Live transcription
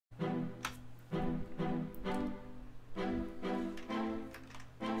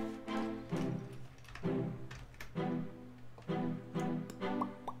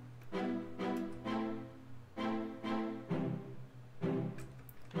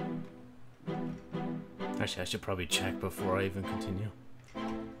Actually, I should probably check before I even continue.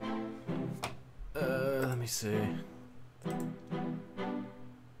 Let me see.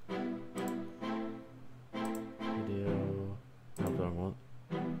 Video. No, wrong one.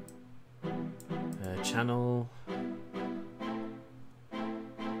 Channel.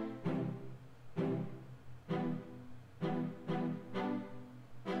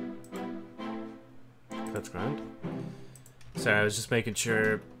 That's grand. Sorry, I was just making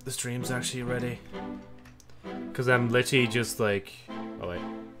sure the stream's actually ready. Because I'm literally just like... Oh wait,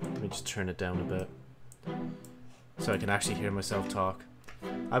 let me just turn it down a bit. So I can actually hear myself talk.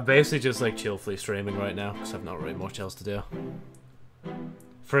 I'm basically just like chillfully streaming right now, because I've not really much else to do.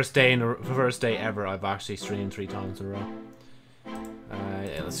 First day ever I've actually streamed 3 times in a row.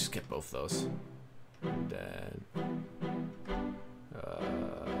 Yeah, let's just get both those. And then...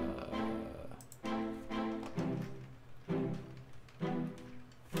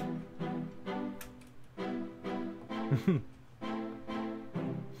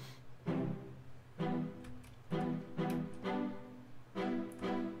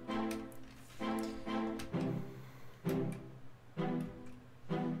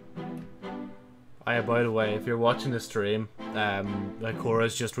 by the way, if you're watching the stream,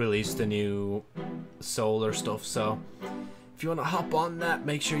 Ikora's just released the new solar stuff, so if you want to hop on that,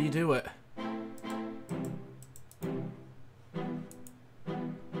 make sure you do it.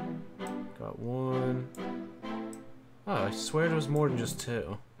 Got 1. Oh, I swear there was more than just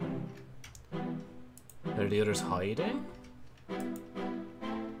 2. Are the others hiding?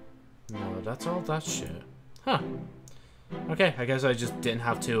 No, that's all that shit. Huh. Okay, I guess I just didn't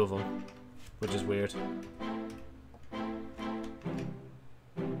have 2 of them. Which is weird.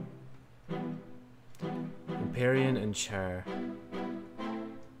 Empyrean and Char.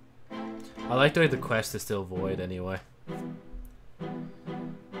 I like the way the quest is still void anyway.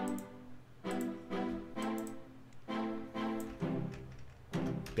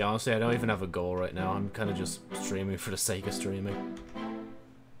 Be honest, I don't even have a goal right now. I'm kind of just streaming for the sake of streaming.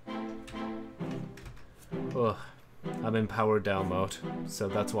 Ugh. I'm in powered down mode, so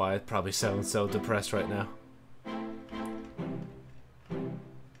that's why I probably sound so depressed right now.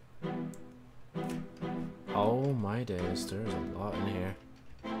 Oh my days, there's a lot in here.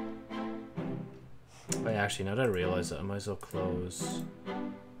 Oh, actually, now that I realize it, I might as well close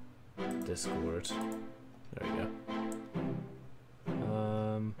Discord. There we go.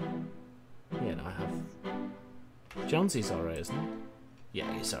 Yeah, no, I have... Jonesy's alright, isn't he?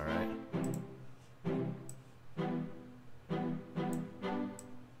 Yeah, he's alright.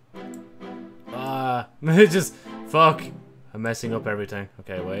 Just fuck. I'm messing up everything.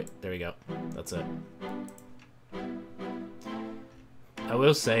 Okay, wait. There we go. That's it. I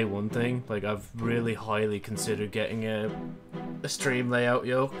will say one thing. Like, I've really highly considered getting a stream layout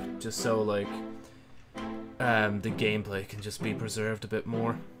yoke, just so like the gameplay can just be preserved a bit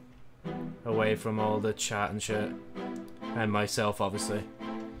more, away from all the chat and shit, and myself obviously.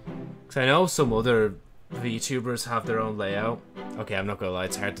 Because I know some other VTubers have their own layout. Okay, I'm not gonna lie,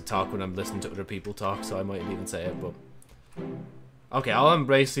 it's hard to talk when I'm listening to other people talk, so I mightn't even say it, but... Okay, all I'm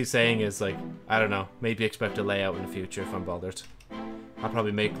basically saying is, like, I don't know, maybe expect a layout in the future if I'm bothered. I'll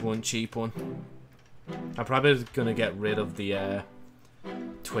probably make one cheap one. I'm probably gonna get rid of the,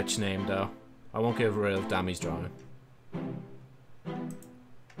 Twitch name, though. I won't get rid of Dammy's drawing.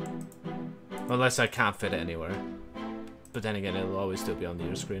 Unless I can't fit it anywhere. But then again, it'll always still be on the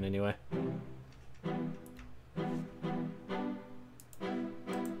other screen anyway.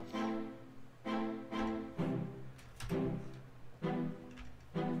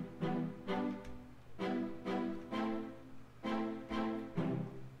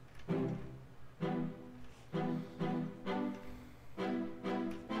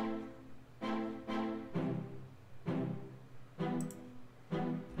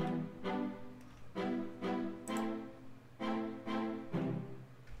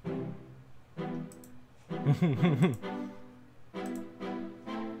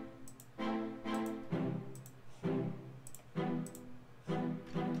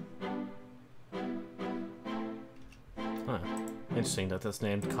 Huh. Interesting that that's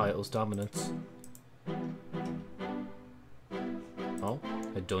named Kyle's Dominance. Oh,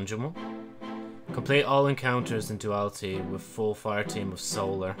 a dungeon one? Complete all encounters in duality with full fire team of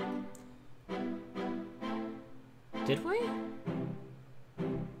Solar. Did we?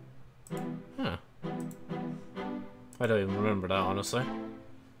 Huh. I don't even remember that, honestly.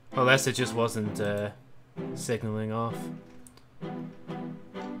 Unless it just wasn't signaling off.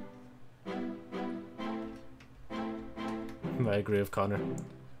 I agree with Connor.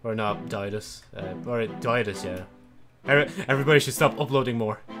 Or not, Didus. Or Didus, yeah. Everybody should stop uploading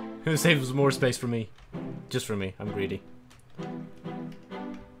more. Who saves more space for me? Just for me. I'm greedy.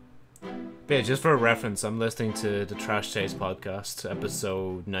 But yeah, just for a reference, I'm listening to the Trash Taste podcast,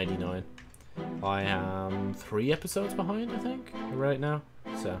 episode 99. I am 3 episodes behind, I think, right now.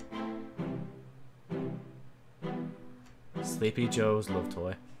 So, Sleepy Joe's love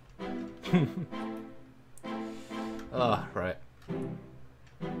toy. Oh, right.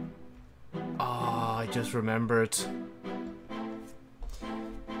 Oh, I just remembered.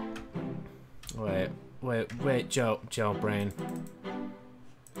 Wait, Joe, brain.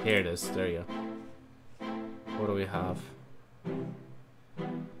 Here it is. There you go. What do we have?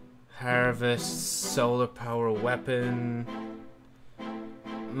 Harvest, solar power weapon.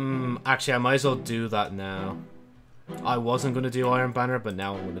 Actually, I might as well do that now. I wasn't going to do Iron Banner, but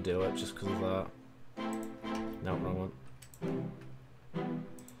now I'm going to do it just because of that. No, wrong one.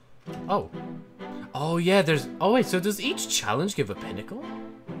 Oh. Oh, yeah, there's... Oh, wait, so does each challenge give a pinnacle?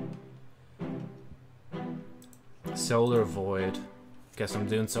 Solar Void. Guess I'm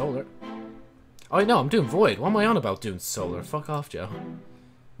doing solar. Oh, no, I'm doing Void. What am I on about doing solar? Fuck off, Joe.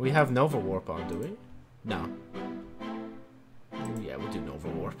 We have Nova Warp on, do we? No. Yeah, we'll do Nova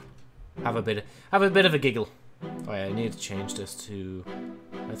Warp. Have a bit of a giggle. Oh yeah, I need to change this to...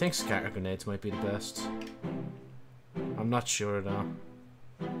 I think Scatter Grenades might be the best. I'm not sure though.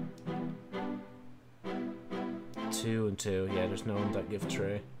 2 and 2. Yeah, there's no one that give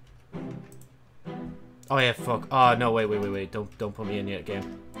 3. Oh yeah, fuck. Oh no, wait. Don't put me in yet,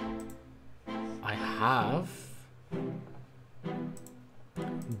 game. I have...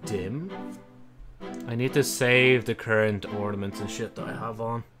 Dim. I need to save the current ornaments and shit that I have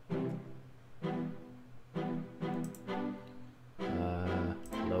on.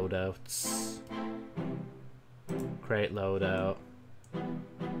 Loadouts. Create loadout.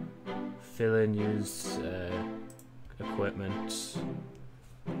 Fill in used equipment.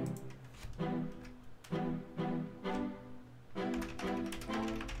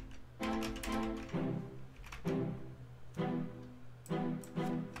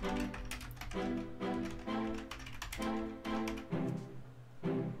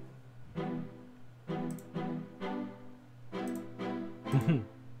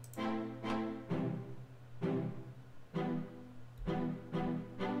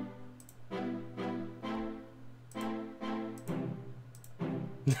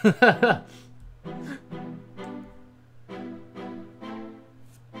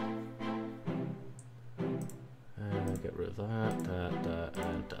 Get rid of that,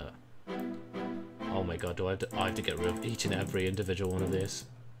 and oh my god, I have to get rid of each and every individual one of these.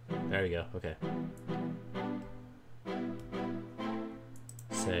 There we go, okay.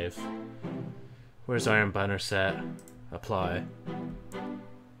 Save. Where's Iron Banner set? Apply.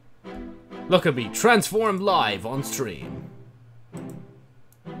 Look at me, transform live on stream.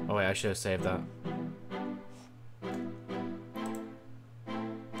 Oh wait, I should have saved that.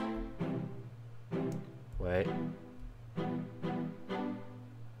 Wait.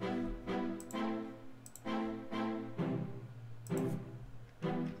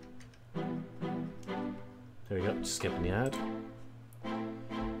 There we go, just skipping the ad.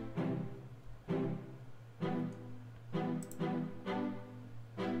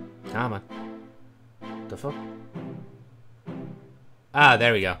 Ah, man. The fuck? Ah,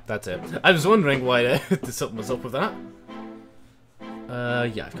 there we go. That's it. I was wondering why something was up with that.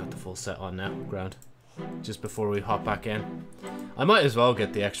 Yeah, I've got the full set on now. Ground. Just before we hop back in. I might as well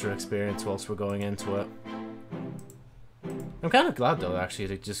get the extra experience whilst we're going into it. I'm kind of glad, though, actually,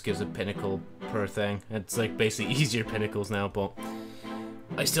 that it just gives a pinnacle per thing. It's, like, basically easier pinnacles now, but...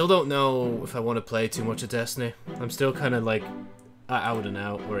 I still don't know if I want to play too much of Destiny. I'm still kind of, like, out and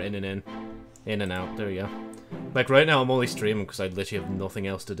out, or in and in. In and out. There we go. Like, right now I'm only streaming because I literally have nothing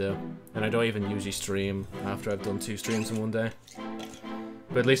else to do. And I don't even usually stream after I've done 2 streams in one day.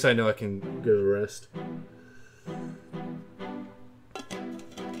 But at least I know I can get a rest.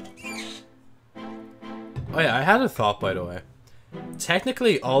 Oh yeah, I had a thought, by the way.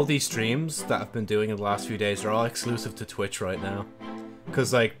 Technically, all these streams that I've been doing in the last few days are all exclusive to Twitch right now.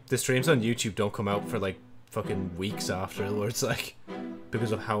 Because, like, the streams on YouTube don't come out for, like, fucking weeks afterwards, like...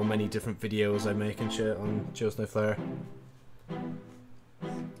 Because of how many different videos I make and shit on Joe's No Flare.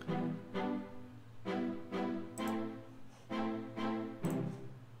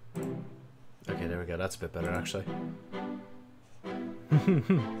 Okay, there we go. That's a bit better, actually.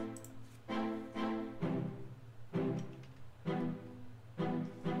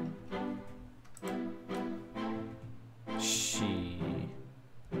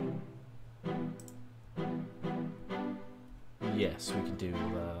 Yes, we can do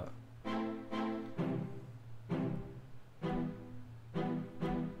that.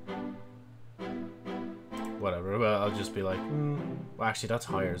 whatever. Well, I'll just be like, well, actually, that's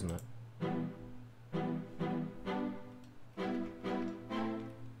higher, isn't it?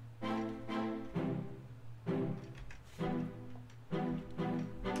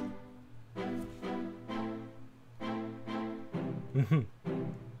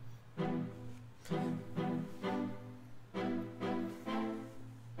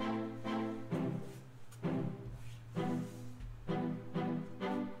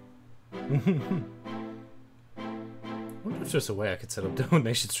 I wonder if there's a way I could set up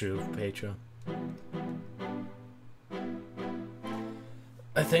donations through Patreon.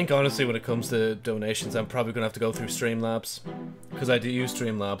 I think, honestly, when it comes to donations, I'm probably going to have to go through Streamlabs. Because I do use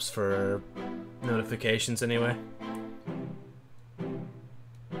Streamlabs for notifications anyway.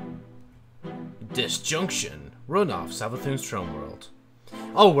 Disjunction. Runoff. Savathun's Throne World.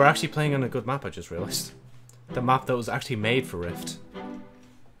 Oh, we're actually playing on a good map, I just realised. The map that was actually made for Rift.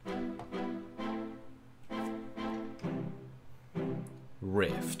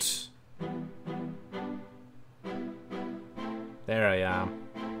 Rift. There I am.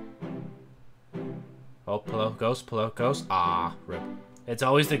 Oh, pull out goes, pull out goes. Ah, rip. It's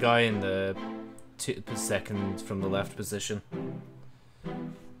always the guy in the second from the left position.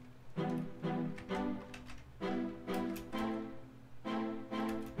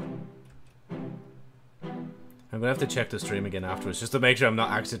 I'm gonna have to check the stream again afterwards, just to make sure I'm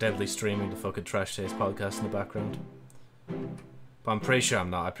not accidentally streaming the fucking Trash Taste podcast in the background. But I'm pretty sure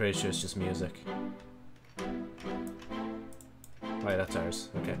I'm not. I'm pretty sure it's just music. Right, that's ours.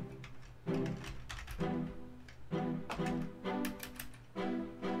 Okay.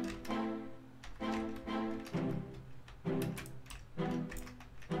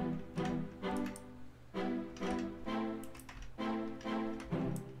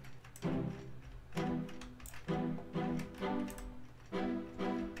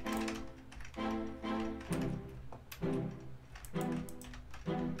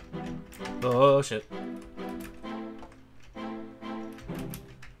 Oh shit.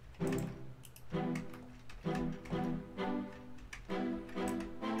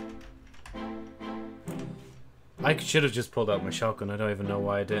 I should have just pulled out my shotgun. I don't even know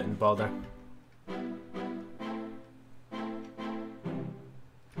why I didn't bother.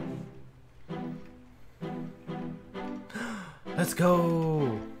 Let's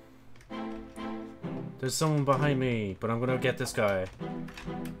go! There's someone behind me, but I'm gonna get this guy.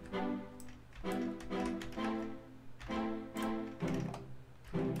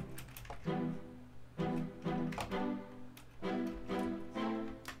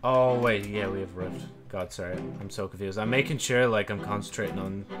 Oh wait, yeah, we have Rift. God, sorry, I'm so confused. I'm making sure like I'm concentrating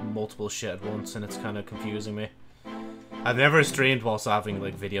on multiple shit at once, and it's kind of confusing me. I've never streamed whilst having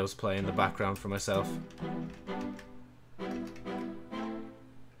like videos play in the background for myself.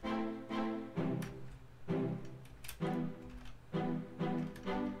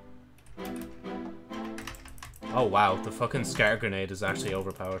 Oh wow, the fucking scatter grenade is actually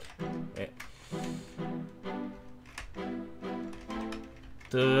overpowered. Yeah.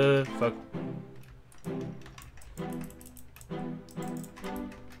 The fuck?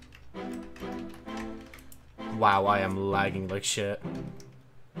 Wow, I am lagging like shit.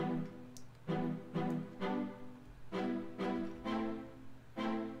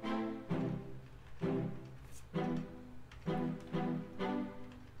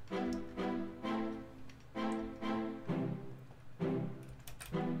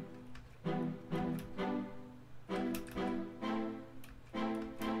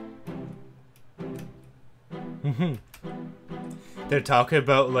 They're talking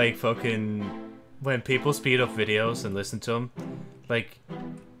about like fucking when people speed up videos and listen to them, like,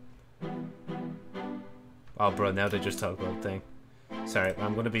 oh bro, now they just talk about the thing. Sorry,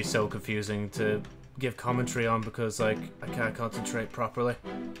 I'm gonna be so confusing to give commentary on because like I can't concentrate properly.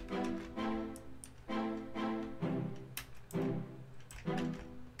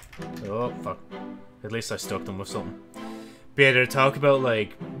 Oh fuck! At least I stuck them with something. But yeah, they're talking about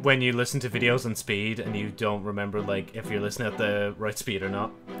like when you listen to videos on speed and you don't remember like if you're listening at the right speed or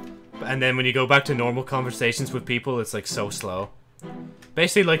not. And then when you go back to normal conversations with people, it's like so slow.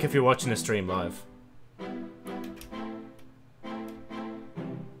 Basically like if you're watching a stream live.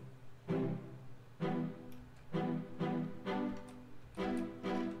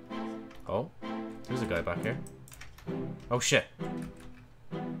 Oh, there's a guy back here. Oh shit.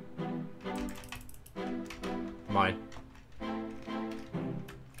 Mine.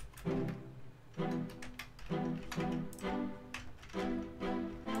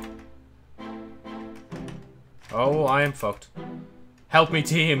 Oh, I am fucked. Help me,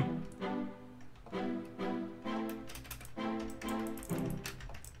 team!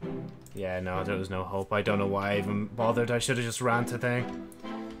 Yeah, no, there was no hope. I don't know why I even bothered. I should have just ran to thing.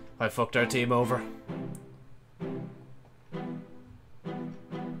 I fucked our team over.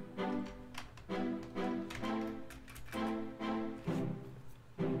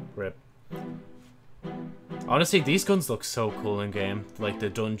 Rip. Honestly, these guns look so cool in game. Like the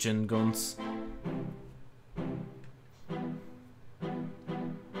dungeon guns.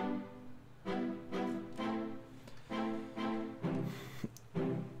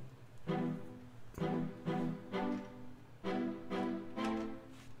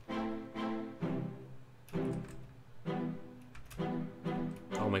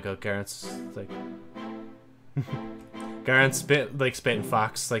 Oh my god, Garrett's like... Garrett's spitting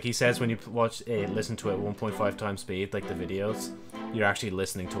facts. Like he says when you listen to it 1.5 times speed, like the videos, you're actually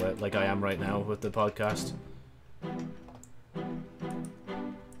listening to it, like I am right now with the podcast.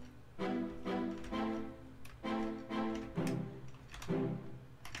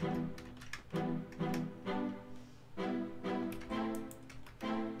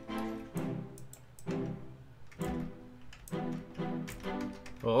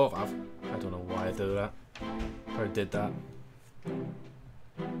 Oh, I don't know why I do that. Or did that.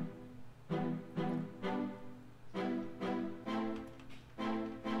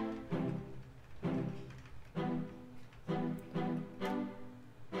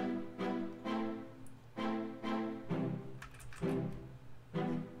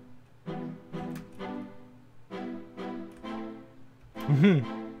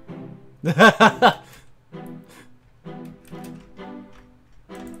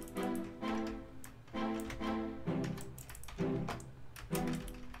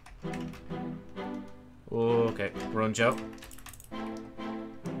 Okay, run, Joe.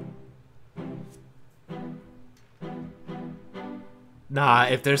 Nah,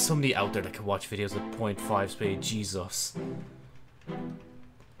 if there's somebody out there that can watch videos at 0.5 speed, Jesus.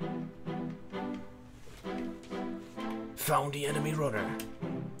 Found the enemy runner.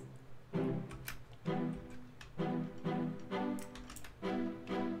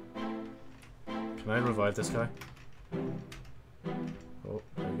 Can I revive this guy? Oh,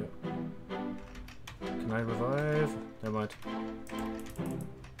 there we go. Can I revive? Never mind.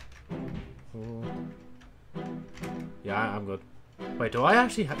 Oh. Yeah, I'm good. Wait, do I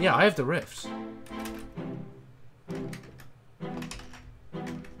actually have... Yeah, I have the rift.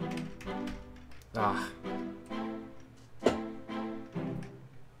 Ah.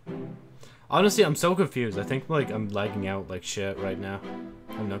 Honestly, I'm so confused. I think like I'm lagging out like shit right now.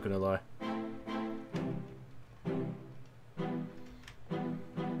 I'm not gonna lie.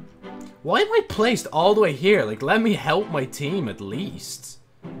 Why am I placed all the way here? Like, let me help my team at least.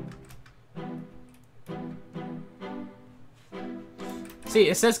 See,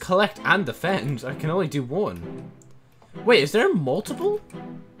 it says collect and defend. I can only do one. Wait, is there multiple?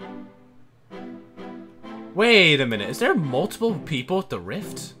 Wait a minute. Is there multiple people at the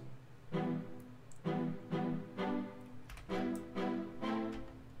rift?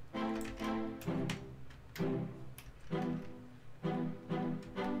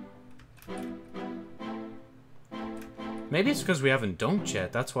 Maybe it's because we haven't dunked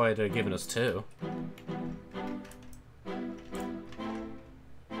yet. That's why they're giving us two.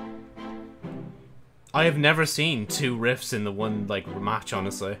 I have never seen two rifts in the one, like, match,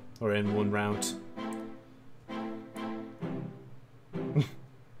 honestly. Or in one round.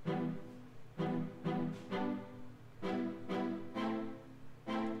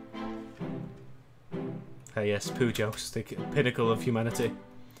 Hey, yes, poo jokes. The pinnacle of humanity.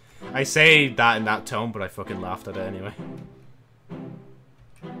 I say that in that tone, but I fucking laughed at it anyway.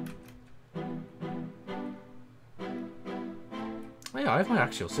 Oh yeah, I have my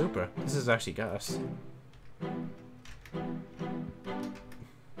actual super. This is actually gas.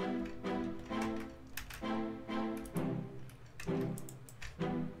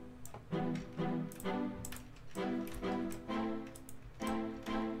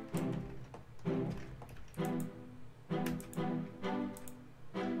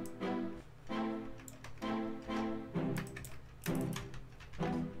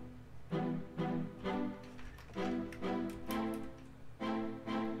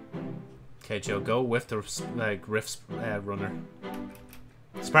 Okay, Joe, go with the Rift runner.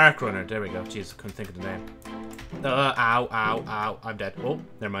 Spark runner, there we go. Jeez, I couldn't think of the name. Ow, ow, ow. I'm dead. Oh,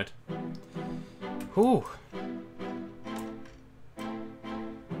 never mind. Whew.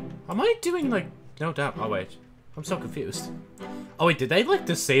 Am I doing, like, no damn? Oh, wait. I'm so confused. Oh, wait, did they, like,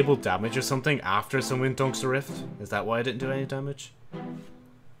 disable damage or something after someone dunks the Rift? Is that why I didn't do any damage?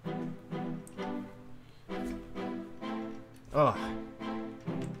 Oh.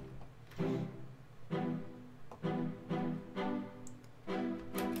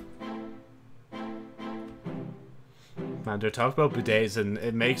 Man, they're talking about bidets, and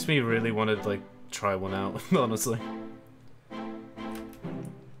it makes me really want to, like, try one out, honestly.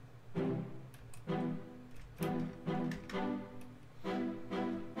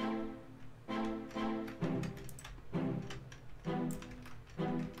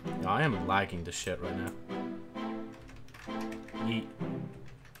 Yeah, I am lagging the shit right now. Yeet.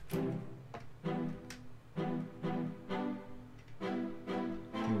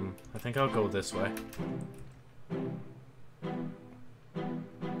 I think I'll go this way.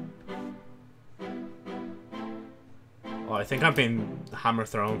 Oh, I think I'm being hammer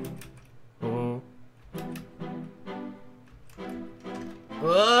thrown. Oh.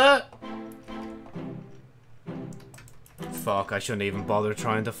 Fuck, I shouldn't even bother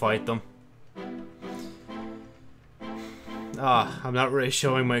trying to fight them. Ah, I'm not really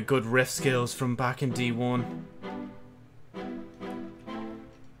showing my good riff skills from back in D1.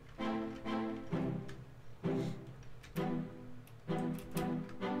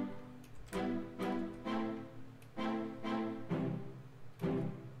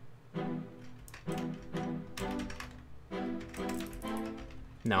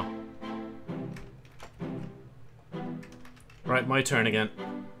 No. Right, my turn again.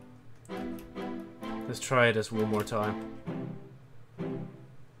 Let's try this one more time.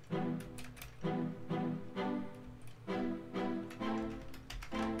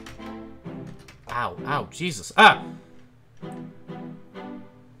 Ow, ow, Jesus. Ah!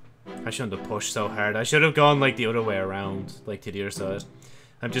 I shouldn't have pushed so hard. I should have gone like the other way around, like to the other side.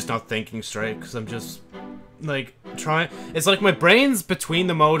 I'm just not thinking straight because I'm just like trying. It's like my brain's between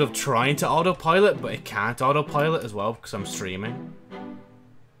the mode of trying to autopilot, but it can't autopilot as well because I'm streaming.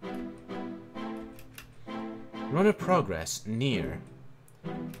 Run of progress near.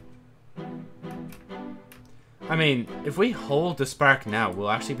 I mean, if we hold the spark now,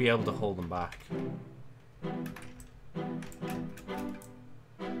 we'll actually be able to hold them back.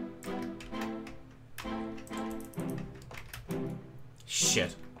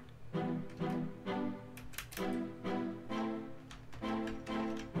 Shit.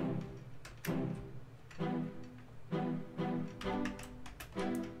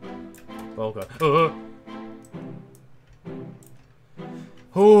 Oh god.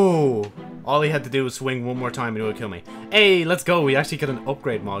 Oh! All he had to do was swing one more time and it would kill me. Hey, let's go! We actually get an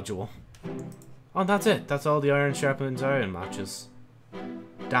upgrade module. Oh, that's it. That's all the Iron Sharpens Iron matches.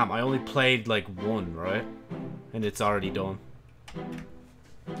 Damn, I only played like one, right? And it's already done.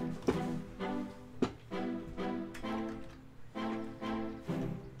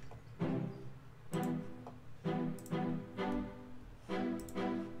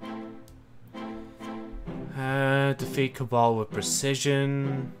 Defeat Cabal with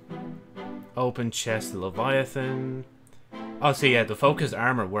precision. Open chest Leviathan. Oh, so yeah, the focused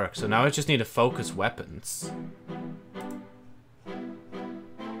armor works. So now I just need to focus weapons.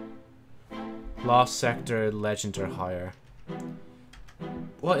 Lost Sector, Legend or higher.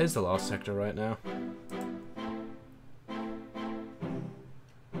 What is the Lost Sector right now?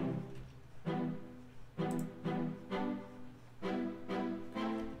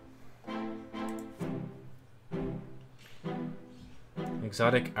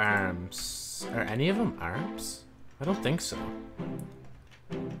 Exotic arms. Are any of them arms? I don't think so.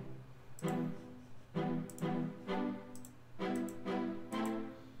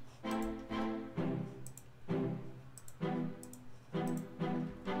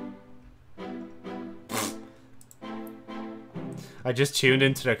 I just tuned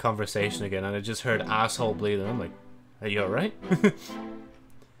into their conversation again and I just heard asshole bleeding. I'm like, are you alright?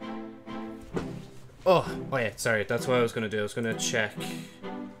 Oh yeah, sorry, that's what I was gonna do. I was gonna check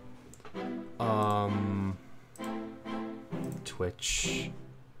Twitch.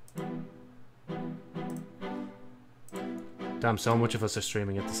 Damn, so much of us are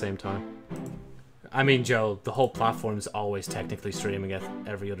streaming at the same time. I mean, Joe, the whole platform is always technically streaming at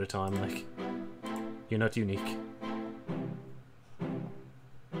every other time, like, you're not unique.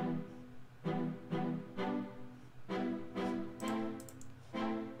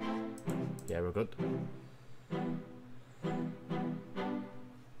 Yeah, we're good.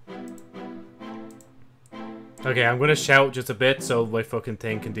 Okay, I'm gonna shout just a bit so my fucking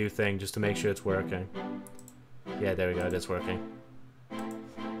thing can do thing just to make sure it's working. Yeah, there we go, it's working.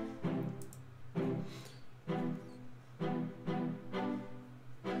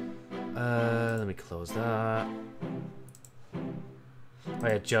 Let me close that. Oh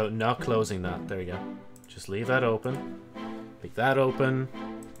yeah, Joe, not closing that. There we go. Just leave that open. Leave that open.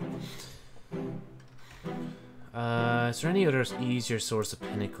 Is there any other easier source of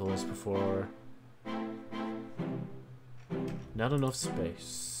pinnacles before? Not enough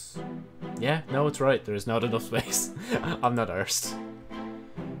space. Yeah, no, it's right. There is not enough space. I'm not arsed.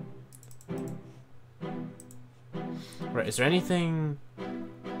 Right, is there anything...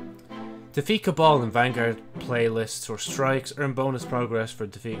 Defeat Cabal in Vanguard playlists or strikes. Earn bonus progress for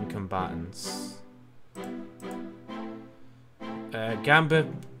defeating combatants. Gambit,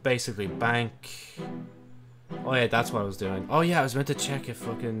 basically bank. Oh yeah, that's what I was doing. Oh yeah, I was meant to check if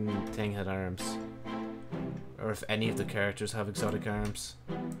fucking thing had arms. Or if any of the characters have exotic arms.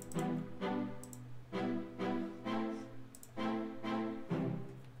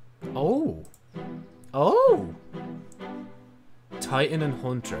 Oh! Oh! Titan and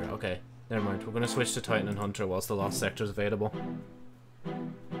Hunter. Okay, never mind. We're gonna switch to Titan and Hunter whilst the Lost Sector is available.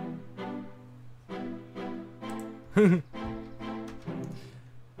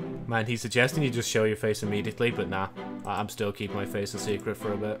 Man, he's suggesting you just show your face immediately, but nah. I'm still keeping my face a secret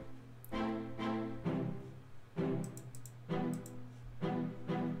for a bit.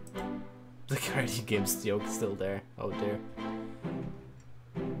 The Guardian Games joke's still there. Oh dear.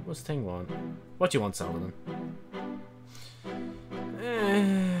 What's Thing want? What do you want, Saladin?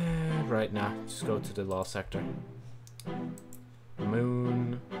 Right now, just go to the Lost Sector.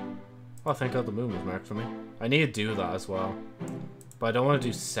 Moon. Oh, thank God the moon was marked for me. I need to do that as well. But I don't want to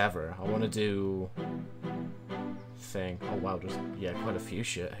do Sever. I want to do... Thing. Oh wow, there's quite a few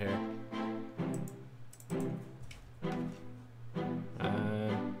shit here.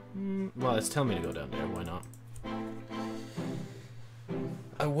 Well, it's telling me to go down there, why not?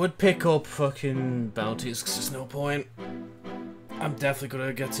 I would pick up fucking bounties, because there's no point. I'm definitely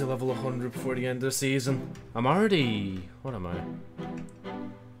gonna get to level 100 before the end of the season. I'm already... What am I?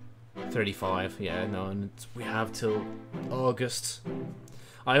 35, yeah, no, and we have till August.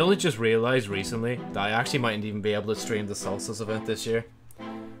 I only just realised recently that I actually mightn't even be able to stream the Solstice event this year.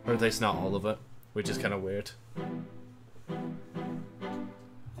 Or at least not all of it, which is kind of weird.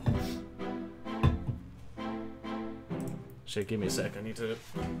 Shit, give me a sec, I need to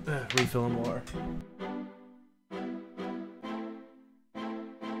refill in water.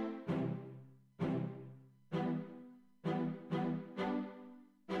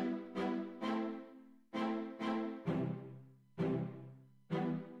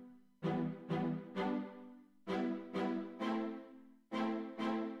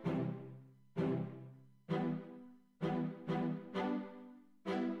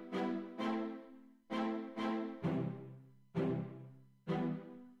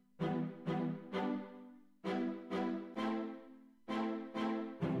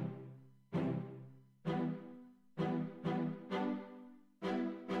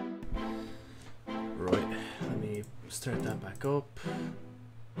 Start that back up.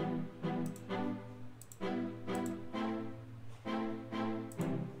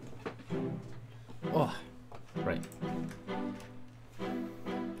 Oh, right.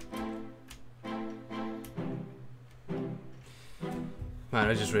 Man,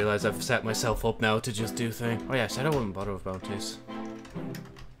 I just realized I've set myself up now to just do things. Oh yeah, I said I wouldn't bother with bounties.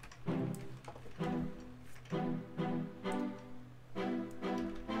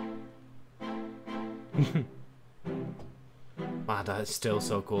 Man, that is still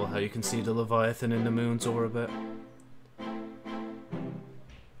so cool how you can see the Leviathan in the moon's orbit.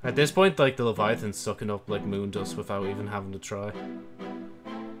 At this point, like, the Leviathan's sucking up like moon dust without even having to try.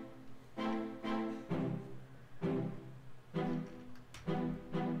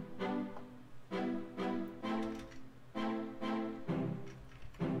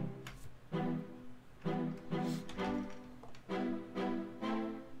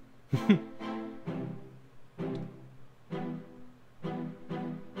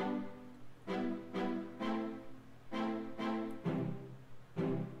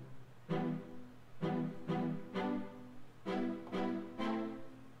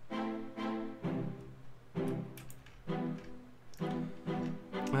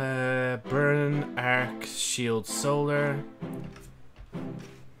 Burn, Arc, Shield, Solar.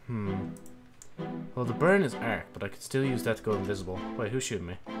 Well, the burn is Arc, but I could still use that to go invisible. Wait, who's shooting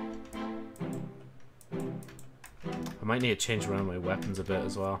me? I might need to change around my weapons a bit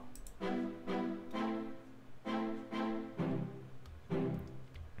as well.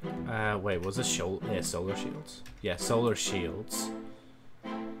 Wait, was it Solar Shields? Yeah, Solar Shields.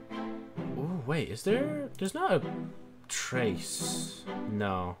 Oh, wait, is there... There's not a trace.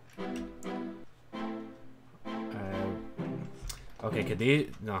 No. Okay, could these...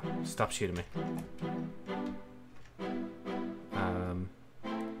 No, stop shooting me.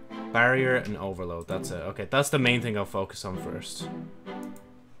 Barrier and overload, that's it. Okay, that's the main thing I'll focus on first.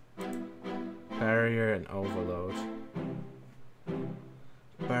 Barrier and overload.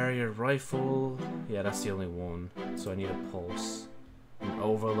 Barrier rifle. Yeah, that's the only one. So I need a pulse. An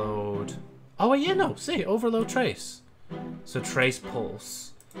overload. Oh, yeah, no. See, overload trace. So trace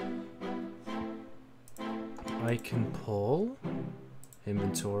pulse. I can pull.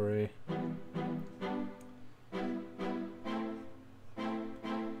 Inventory.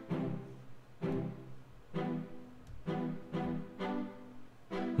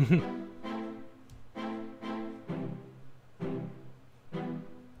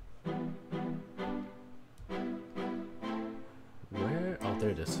 Where? Oh,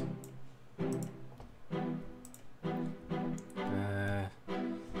 there it is.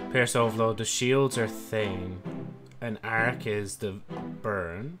 Pierce overload. The shields are thing. An arc is the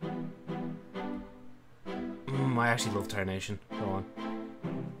burn. I actually love Tarnation. Go on.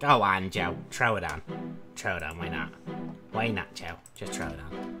 Go on, Joe. Throw it on. Throw it on. Why not? Why not, Joe? Just throw it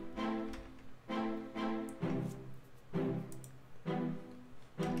on.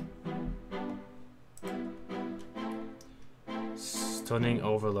 Stunning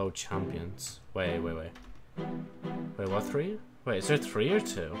overload champions. Wait. Wait, what 3? Wait, is there 3 or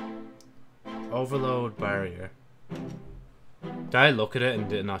 2? Overload barrier. Did I look at it and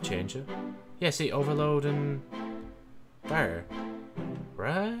did not change it? Yeah, see, overload and barrier.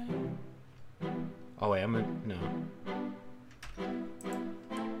 Right? Oh wait, no.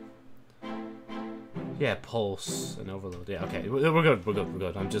 Yeah, pulse and overload. Yeah, okay, we're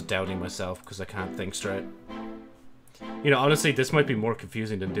good. I'm just doubting myself because I can't think straight. You know, honestly, this might be more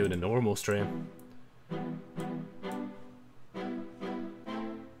confusing than doing a normal stream.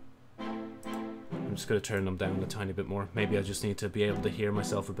 I'm just going to turn them down a tiny bit more. Maybe I just need to be able to hear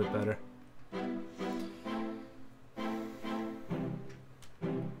myself a bit better.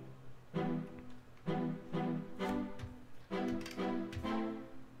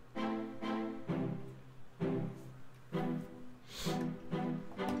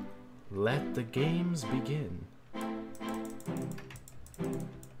 Let the games begin.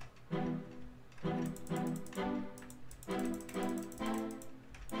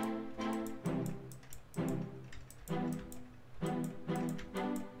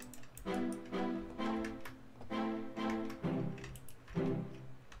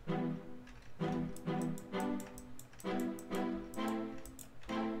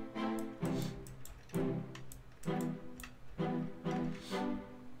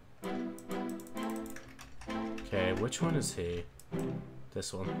 Okay, which one is he?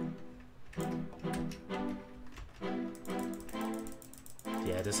 This one.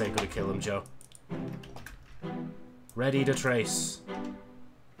 Yeah, this ain't gonna kill him, Joe. Ready to trace.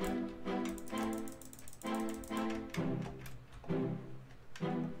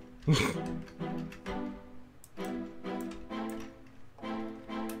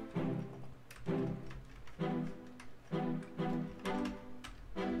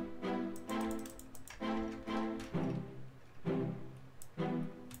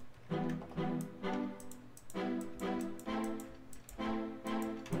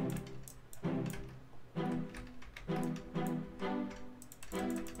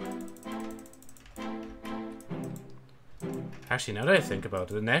 Actually, now that I think about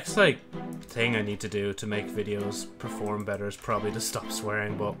it, the next, like, thing I need to do to make videos perform better is probably to stop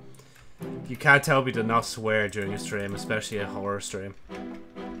swearing, but you can't tell me to not swear during a stream, especially a horror stream.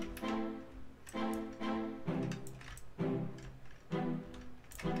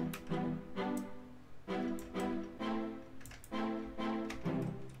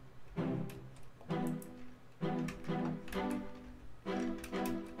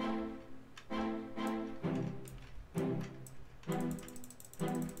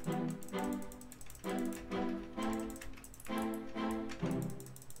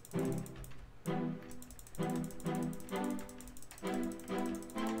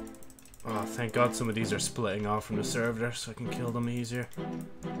 Thank God some of these are splitting off from the server so I can kill them easier.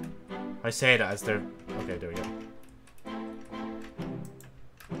 I say that as they're... Okay, there we go.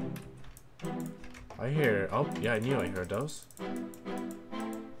 I hear... Oh, yeah, I knew I heard those.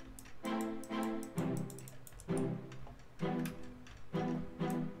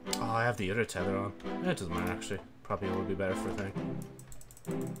 Oh, I have the other tether on. It doesn't matter, actually. Probably it would be better for a thing.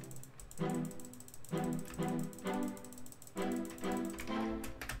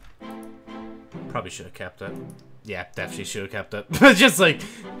 Probably should have kept it. Yeah, definitely should have kept it. Just like,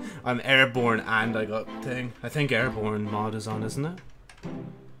 I'm airborne and I got thing. I think airborne mod is on, isn't it?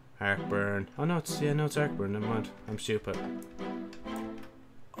 Arcburn. Oh no, it's it's Arcburn. Never mind. I'm stupid.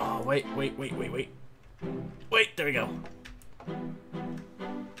 Oh wait. Wait, there we go.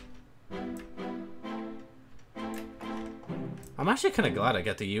 I'm actually kind of glad I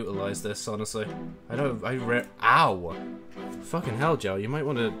get to utilize this, honestly. Ow! Fucking hell, Joe. You might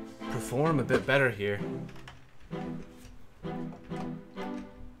want to perform a bit better here.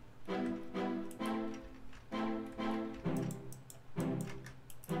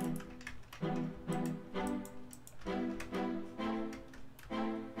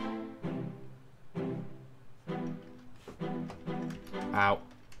 Ow.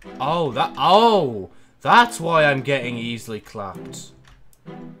 Oh, that's why I'm getting easily clapped.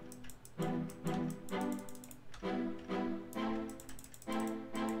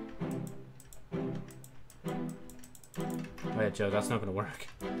 Wait, Joe, that's not gonna work.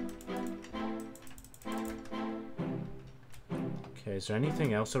 Okay, is there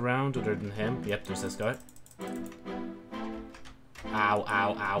anything else around other than him? Yep, there's this guy. Ow,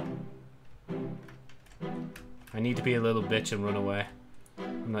 ow, ow. I need to be a little bitch and run away.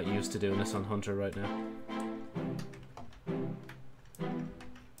 I'm not used to doing this on Hunter right now.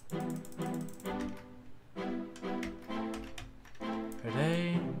 Are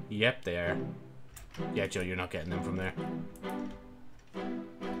they? Yep, they are. Yeah, Joe, you're not getting them from there.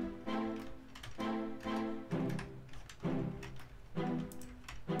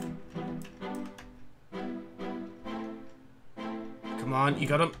 Come on, you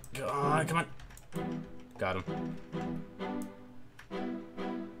got him. Come on. Got him.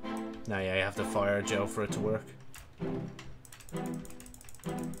 Now, yeah, you have to fire Joe for it to work.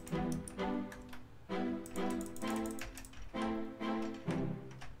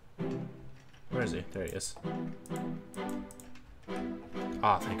 Where is he? There he is.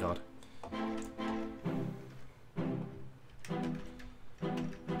 Ah, thank God.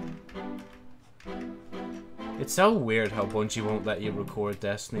 It's so weird how Bungie won't let you record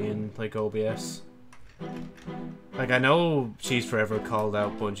Destiny in, like, OBS. Like, I know She's Forever called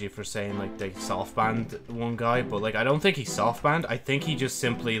out Bungie for saying, like, they soft-banned one guy, but, like, I don't think he's soft-banned. I think he just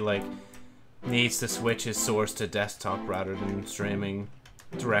simply, like, needs to switch his source to desktop rather than streaming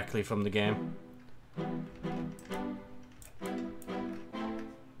directly from the game.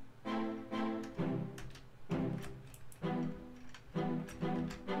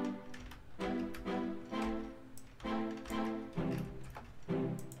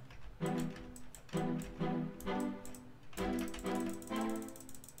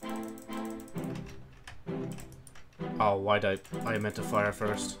 Oh, why'd I meant to fire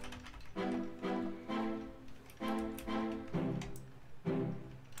first.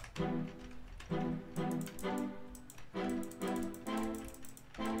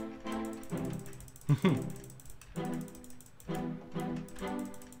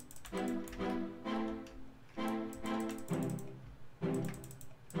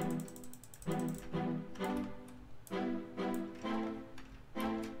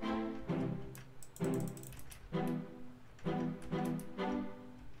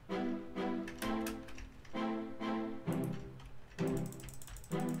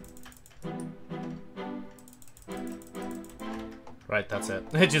 Right, that's it.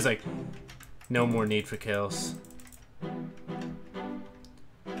 It's just like, no more need for kills.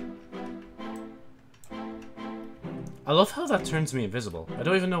 I love how that turns me invisible. I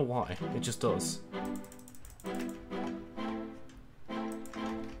don't even know why. It just does.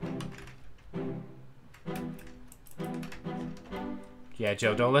 Yeah,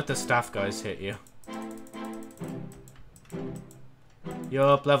 Joe, don't let the staff guys hit you.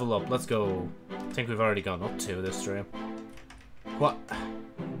 Yup, level up. Let's go. I think we've already gone up 2 this stream. What?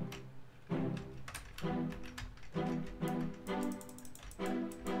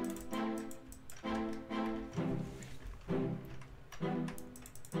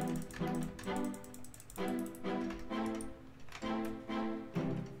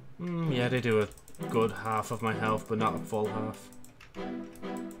 Yeah, they do a good half of my health, but not a full half.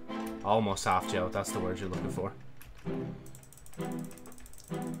 Almost half, Joe. That's the word you're looking for.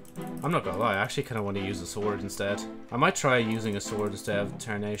 I'm not gonna lie, I actually kind of want to use a sword instead. I might try using a sword instead of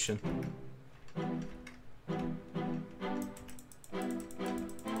Tarnation.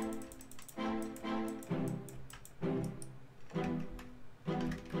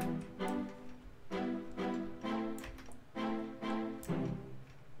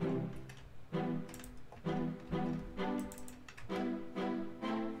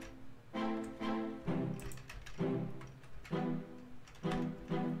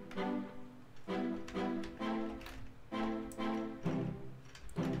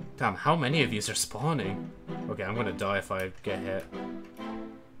 Damn, how many of these are spawning? Okay, I'm gonna die if I get hit.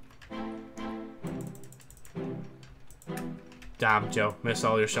 Damn, Joe, miss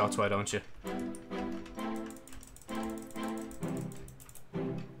all your shots, why don't you?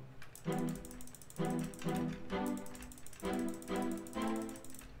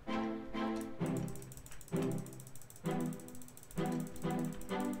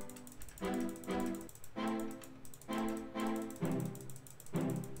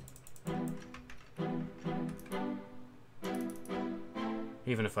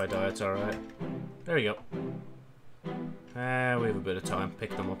 Even if I die, it's alright. There you go. We have a bit of time.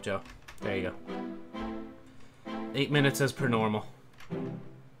 Pick them up, Joe. There you go. 8 minutes as per normal.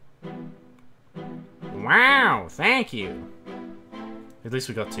 Wow, thank you. At least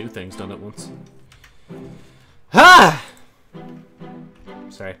we got 2 things done at once. Ah!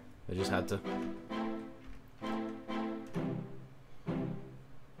 Sorry, I just had to.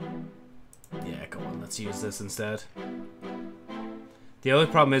 Yeah, come on, let's use this instead. The only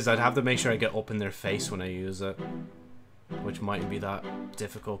problem is I'd have to make sure I get up in their face when I use it. Which mightn't be that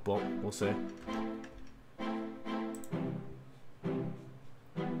difficult, but we'll see.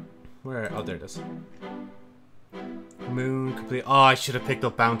 Where? Oh, there it is. Moon complete. Oh, I should have picked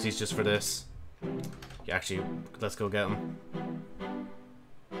up bounties just for this. Yeah, actually, let's go get them.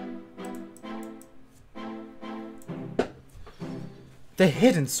 The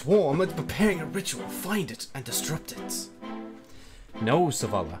hidden swarm is preparing a ritual. Find it and disrupt it. No,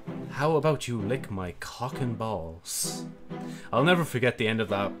 Savala. How about you lick my cock and balls? I'll never forget the end of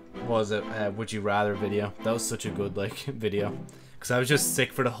that. Was it Would You Rather video? That was such a good video. Because I was just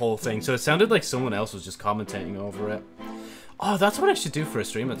sick for the whole thing. So it sounded like someone else was just commentating over it. Oh, that's what I should do for a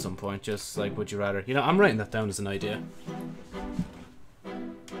stream at some point. Just like Would You Rather. You know, I'm writing that down as an idea.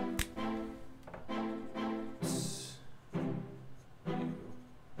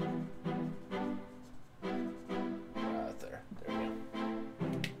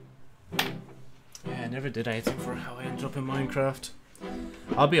 Never did anything for how I ended up in Minecraft.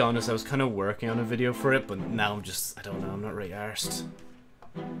 I'll be honest, I was kind of working on a video for it, but now I'm just, I don't know, I'm not really arsed.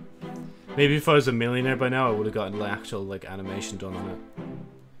 Maybe if I was a millionaire by now, I would have gotten the actual like animation done on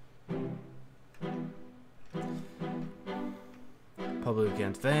it. Public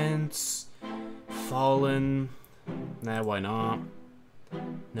events, Fallen. Nah, why not?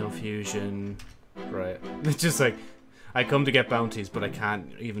 No fusion. Right. It's just like, I come to get bounties, but I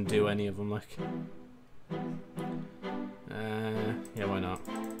can't even do any of them, like. Yeah, why not?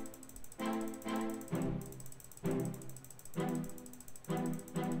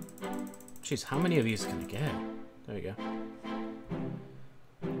 Jeez, how many of these can I get? There you go.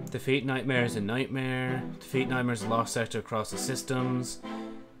 Defeat nightmares in Nightmare. Defeat nightmares in Lost Sector across the systems.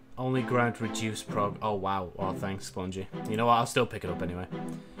 Only grant reduced prog. Oh, wow. Oh, thanks, Spongy. You know what? I'll still pick it up anyway.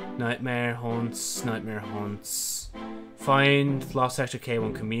 Nightmare Hunts. Nightmare Hunts. Find Lost Sector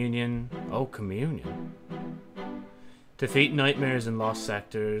K1 Communion. Oh, Communion. Defeat nightmares in Lost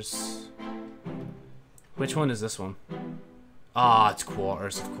Sectors. Which one is this one? Ah, it's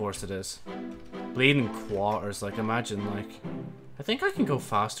Quarters. Of course it is. Bleeding Quarters. Like, imagine, like... I think I can go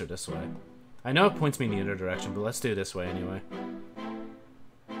faster this way. I know it points me in the other direction, but let's do it this way anyway.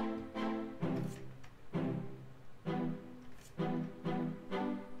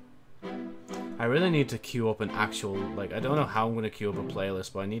 I really need to queue up an actual, like, I don't know how I'm going to queue up a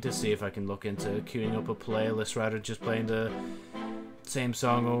playlist, but I need to see if I can look into queuing up a playlist rather than just playing the same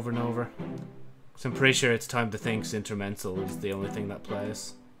song over and over. Because I'm pretty sure It's Time to Think's Intermental is the only thing that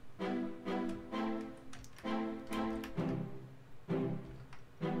plays.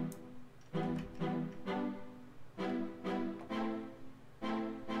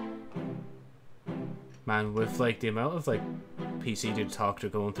 Man, with like the amount of like PC to talk to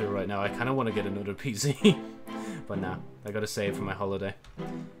going through right now, I kind of want to get another PC. But nah, I gotta save for my holiday.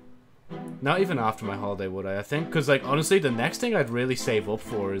 Not even after my holiday would I think, because like honestly the next thing I'd really save up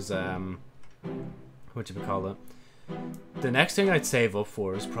for is whatchamacallit, the next thing I'd save up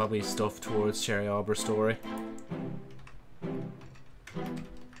for is probably stuff towards Sherry Aweber story.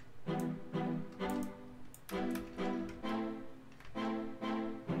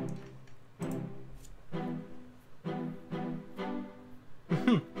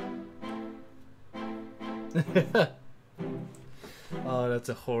 Oh, that's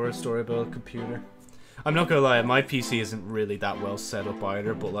a horror story about a computer. I'm not gonna lie, my PC isn't really that well set up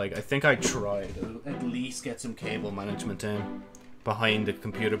either, but like I think I tried to at least get some cable management in behind the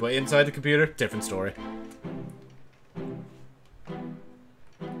computer, but inside the computer, different story.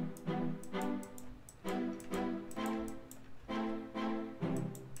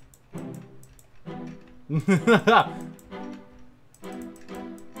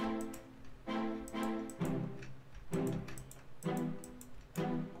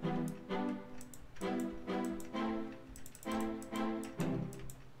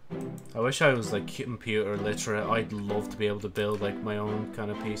 I wish I was like computer literate. I'd love to be able to build like my own kind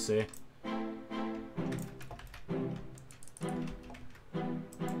of PC.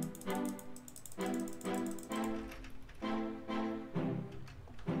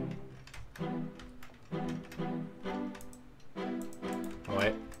 Oh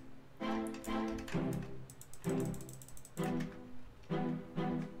wait.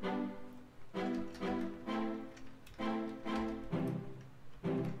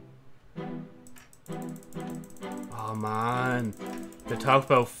 Oh man, the talk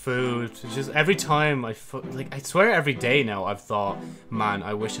about food. It's just every time I swear every day now I've thought, man,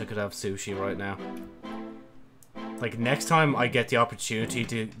 I wish I could have sushi right now. Like next time I get the opportunity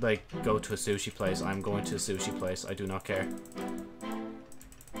to like go to a sushi place, I'm going to a sushi place. I do not care.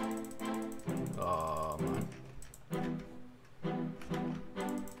 Oh man.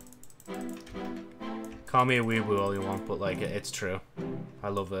 Call me a weeaboo all you want, but like it's true. I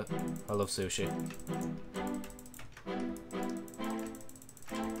love it. I love sushi.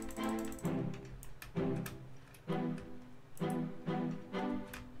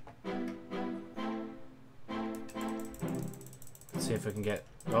 Let's see if I can get...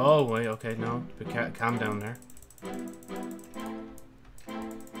 Oh, wait, okay, no. Calm down there.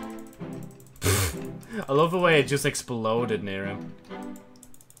 I love the way it just exploded near him.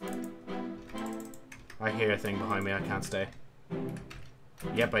 I hear a thing behind me, I can't stay.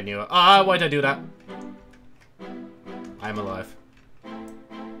 Yep, I knew it. Ah, why'd I do that? I'm alive.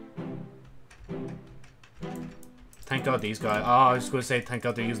 Thank God these guys... Oh, I was going to say thank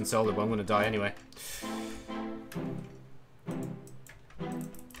God they're using solar, but I'm going to die anyway.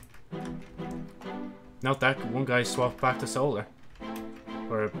 Note that one guy swapped back to solar.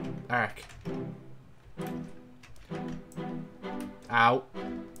 Or arc. Ow.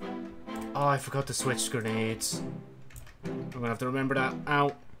 Oh, I forgot to switch grenades. I'm gonna have to remember that.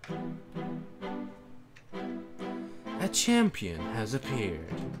 Ow. A champion has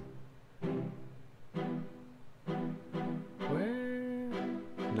appeared. Where?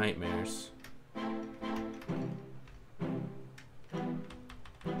 Nightmares.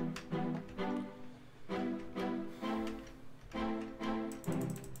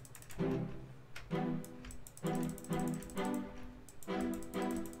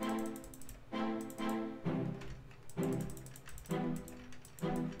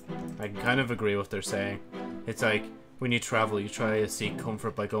 I can kind of agree with what they're saying. It's like, when you travel, you try to seek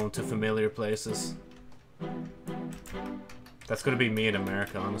comfort by going to familiar places. That's gonna be me in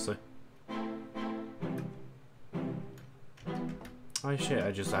America, honestly. Oh shit,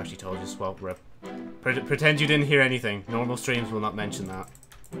 I just actually told you to swap rip. Pretend you didn't hear anything. Normal streams will not mention that.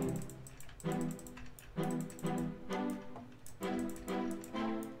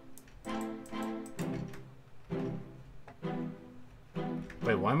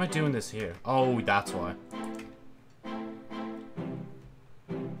 Wait, why am I doing this here? Oh, that's why.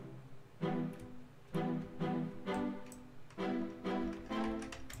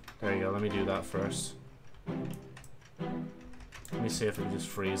 There you go, let me do that first. Let me see if I can just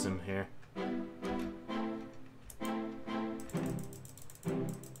freeze him here.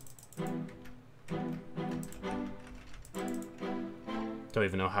 Don't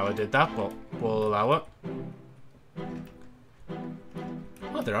even know how I did that, but we'll allow it.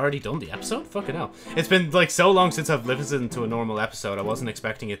 Oh, they're already done the episode? Fucking hell. It's been like so long since I've listened to a normal episode, I wasn't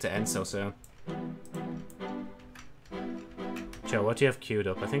expecting it to end so soon. Joe, what do you have queued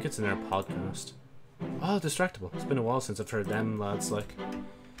up? I think it's in our podcast. Oh, Distractable. It's been a while since I've heard them lads, like.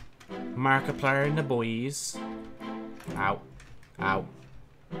 Markiplier and the boys. Ow. Ow.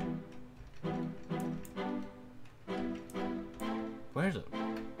 Where's it?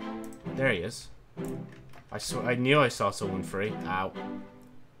 There he is. I knew I saw someone free. Ow.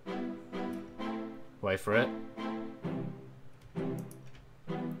 Wait for it.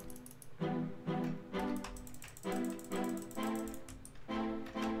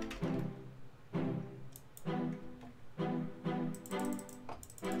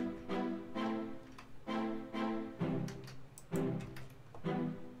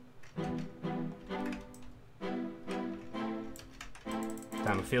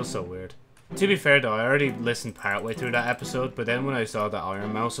 Damn, it feels so weird. To be fair though, I already listened partway through that episode, but then when I saw that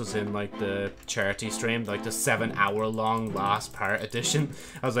Iron Mouse was in like the charity stream, like the 7-hour long last part edition,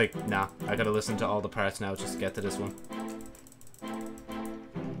 I was like, nah, I gotta listen to all the parts now just to get to this one.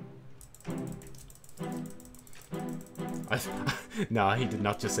 Nah, he did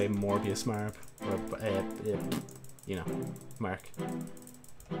not just say Morbius Marb, or you know, Mark.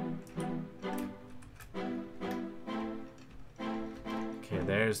 Okay,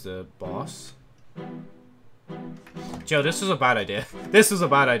 there's the boss. Joe, this was a bad idea. This was a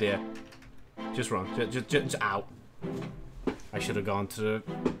bad idea. Just run. Just ow. I should have gone to the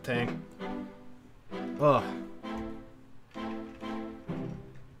thing. Ugh.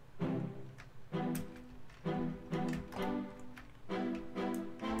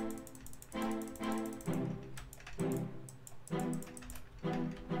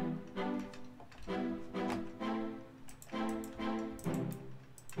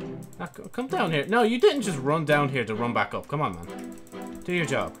 Come down here. No, you didn't just run down here to run back up. Come on, man. Do your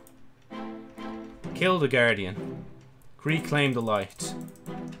job. Kill the Guardian. Reclaim the light.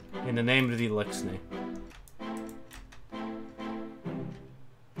 In the name of the Elixir.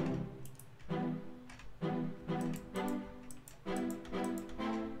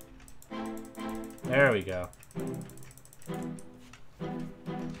 There we go.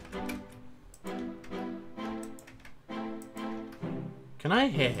 Can I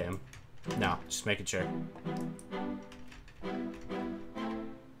hit him? No, just making sure.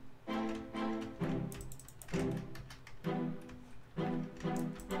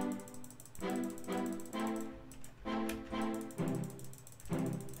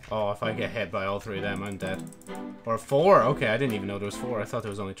 Oh, if I get hit by all three of them, I'm dead. Or four? Okay, I didn't even know there was four. I thought there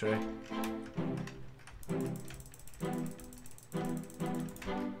was only three.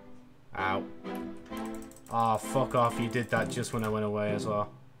 Ow. Oh, fuck off. You did that just when I went away as well.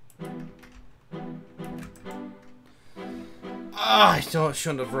 Ah, I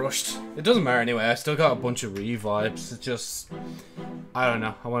shouldn't have rushed. It doesn't matter anyway. I still got a bunch of revives. It's just... I don't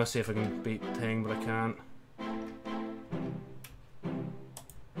know. I want to see if I can beat the thing, but I can't.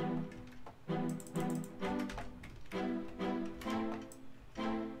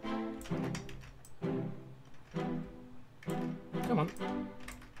 Come on.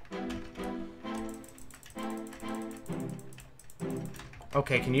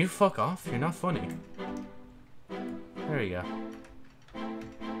 Okay, can you fuck off? You're not funny. There you go.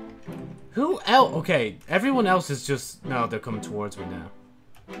 Who else? Okay, everyone else is just... No, they're coming towards me now.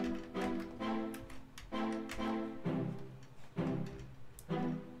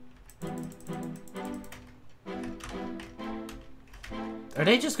 Are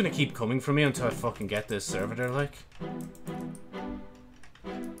they just gonna keep coming for me until I fucking get this servitor, like?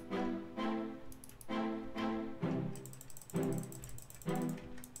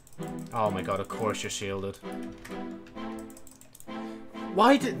 Oh my god, of course you're shielded.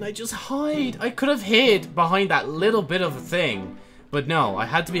 Why didn't I just hide? I could have hid behind that little bit of a thing. But no, I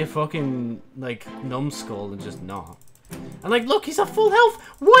had to be a fucking, like, numbskull and just not. And like, look, he's at full health!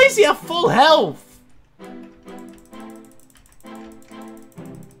 Why is he at full health?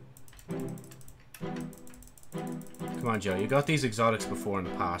 Come on, Joe, you got these exotics before in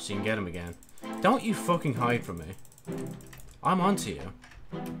the past, you can get them again. Don't you fucking hide from me. I'm onto you.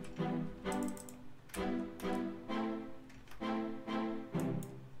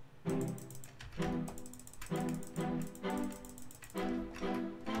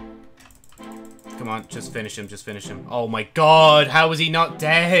 Come on, just finish him, just finish him. Oh my god, how is he not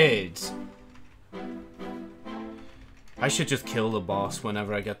dead? I should just kill the boss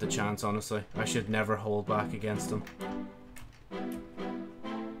whenever I get the chance, honestly. I should never hold back against him.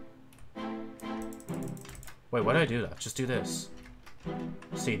 Wait, why did I do that? Just do this.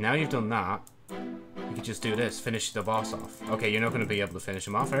 See, now you've done that. You could just do this, finish the boss off. Okay, you're not going to be able to finish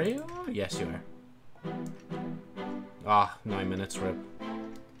him off, are you? Oh, yes, you are. Ah, 9 minutes, rip.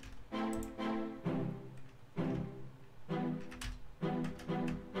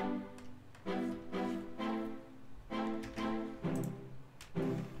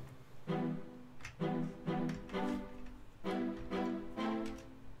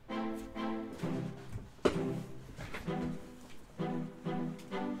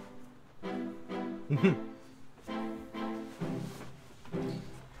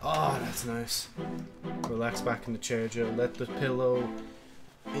 Oh, that's nice. Relax back in the chair, Joe. Let the pillow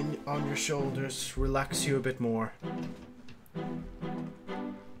on your shoulders relax you a bit more.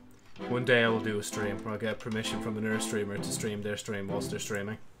 One day I will do a stream where I'll get permission from another streamer to stream their stream whilst they're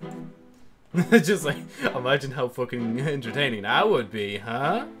streaming. Just like, imagine how fucking entertaining that would be,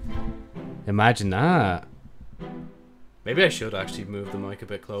 huh? Imagine that. Maybe I should actually move the mic a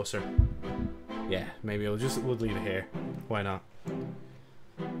bit closer. Yeah, maybe we'll leave it here. Why not?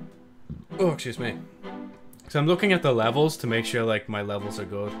 Oh, excuse me. So I'm looking at the levels to make sure like my levels are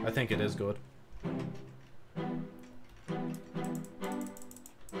good. I think it is good.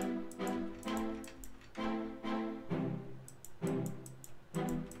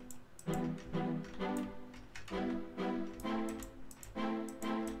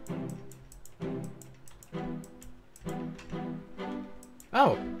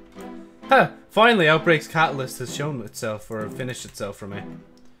 Oh. Huh. Finally, Outbreak's Catalyst has shown itself, or finished itself for me.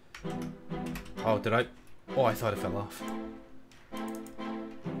 Oh, did I? Oh, I thought it fell off.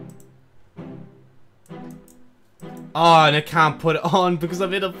 Oh, and I can't put it on because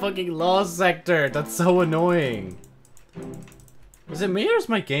I'm in a fucking lost sector. That's so annoying. Is it me or has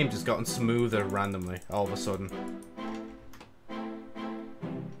my game just gotten smoother randomly all of a sudden?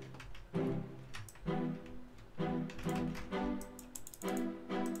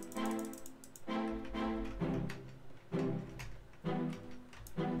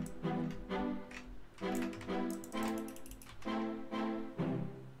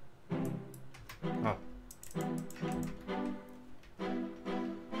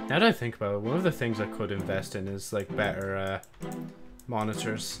 Now that I think about it, one of the things I could invest in is like better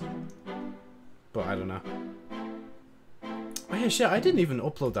monitors. But I don't know. Oh yeah, shit, I didn't even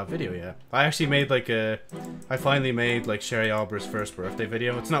upload that video yet. I actually made like I finally made like Sherry Aweber's first birthday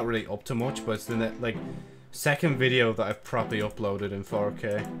video. It's not really up to much, but it's the like second video that I've properly uploaded in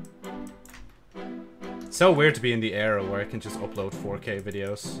 4K. It's so weird to be in the era where I can just upload 4K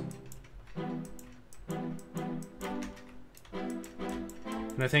videos.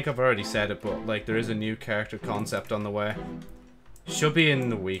 And I think I've already said it, but like there is a new character concept on the way. Should be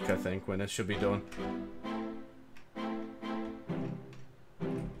in a week, I think, when it should be done.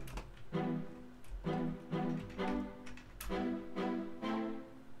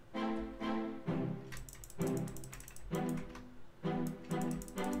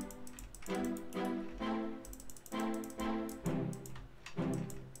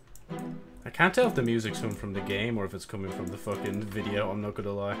 I can't tell if the music's coming from the game or if it's coming from the fucking video, I'm not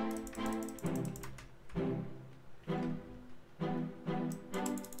gonna lie.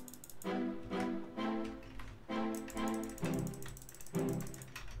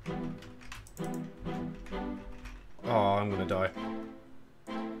 Oh, I'm gonna die.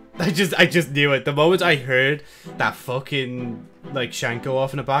 I just knew it. The moment I heard that fucking, like, shank go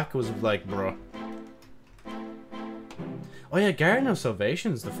off in the back, was like, bruh. Oh yeah, Garden of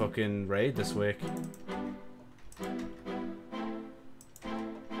Salvation's the fucking raid this week.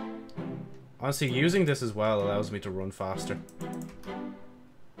 Honestly, using this as well allows me to run faster.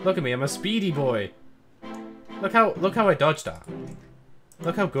 Look at me, I'm a speedy boy. Look how I dodged that.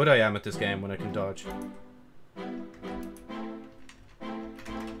 Look how good I am at this game when I can dodge.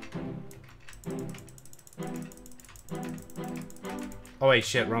 Oh wait,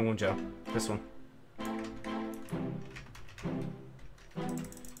 shit, wrong one, Joe. This one.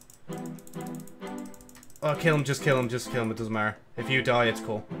 Oh, kill him, just kill him, it doesn't matter. If you die, it's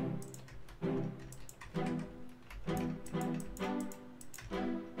cool.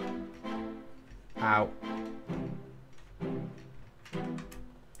 Ow.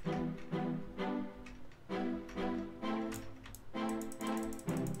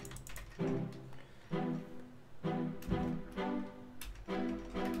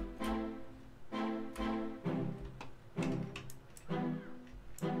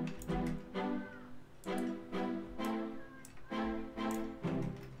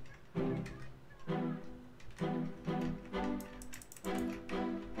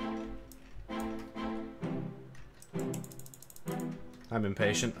 I'm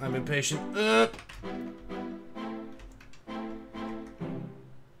impatient. I'm impatient.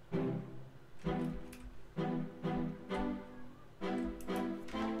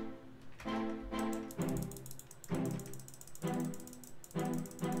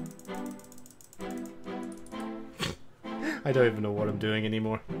 I don't even know what I'm doing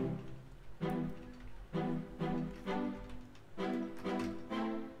anymore.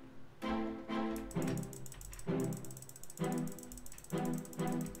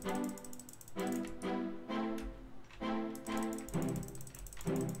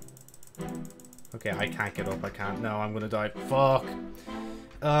 Okay, I can't get up, I can't. No, I'm gonna die. Fuck.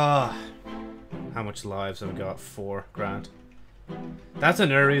 How much lives have I got? 4 grand. That's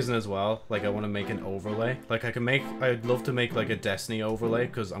another reason as well. Like, I want to make an overlay. Like, I'd love to make, like, a Destiny overlay,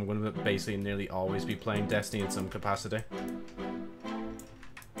 because I'm going to basically nearly always be playing Destiny in some capacity.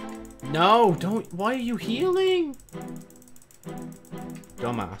 No, don't. Why are you healing?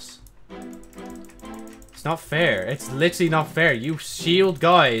 Dumbass. It's not fair. It's literally not fair. You shield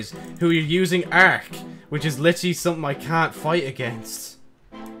guys who are using Arc, which is literally something I can't fight against.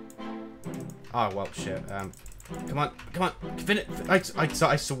 Oh, well, shit. Come on, come on. I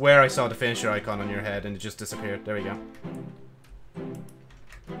swear I saw the finisher icon on your head and it just disappeared. There we go.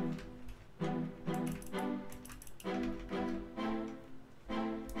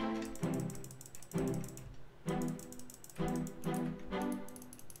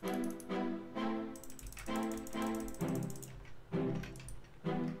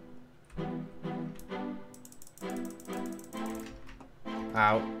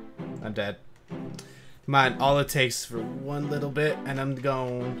 Ow. I'm dead. Man, all it takes for one little bit and I'm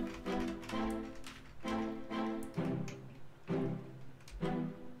gone.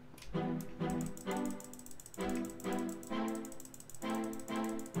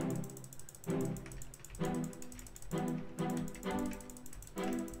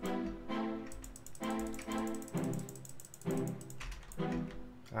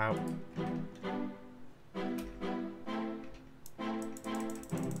 Ow.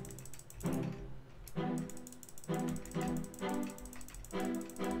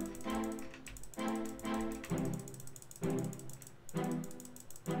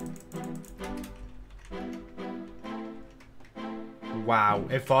 Wow,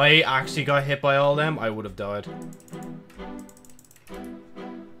 if I actually got hit by all them, I would have died.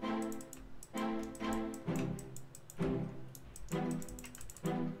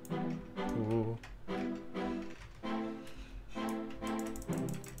 Ooh.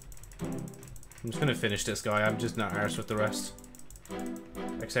 I'm just gonna finish this guy. I'm just not arsed with the rest.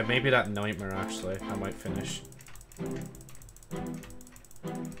 Except maybe that nightmare, actually, I might finish.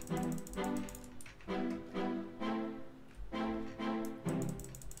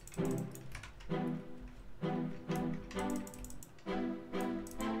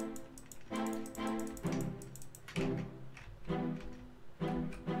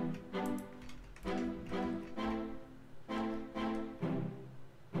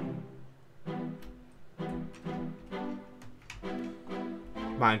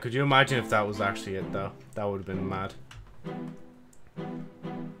 Man, could you imagine if that was actually it, though? That would have been mad.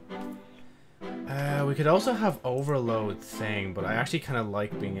 We could also have overload thing, but I actually kind of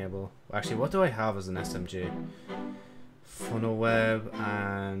like being able... Actually, what do I have as an SMG? Funnel web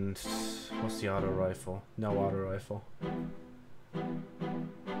and... What's the auto rifle? No auto rifle.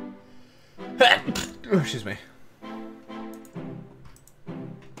 Oh, excuse me.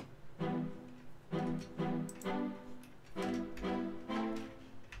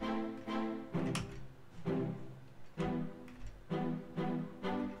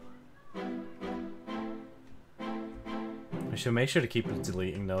 I should make sure to keep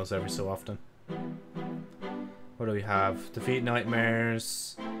deleting those every so often. What do we have? Defeat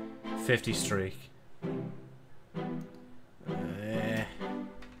nightmares. 50 streak.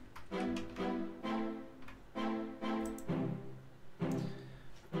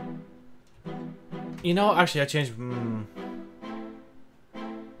 You know, actually I changed...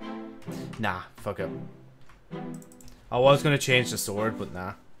 Nah, fuck it. I was gonna change the sword, but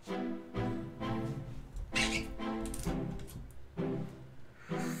nah.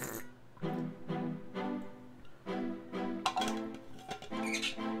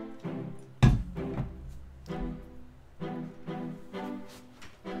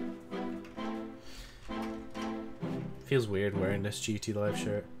 Feels weird wearing this GT Live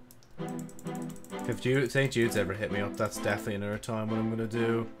shirt. If St. Jude's ever hit me up, that's definitely another time when I'm gonna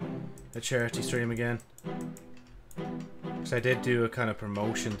do a charity stream again. Because I did do a kind of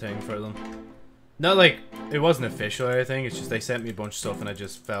promotion thing for them. Not like, it wasn't official or anything, it's just they sent me a bunch of stuff and I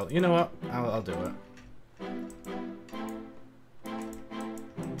just felt, you know what, I'll do it.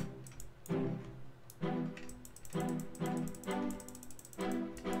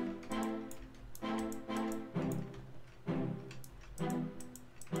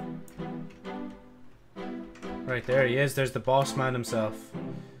 Right, there he is. There's the boss man himself.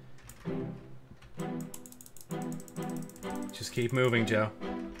 Just keep moving, Joe.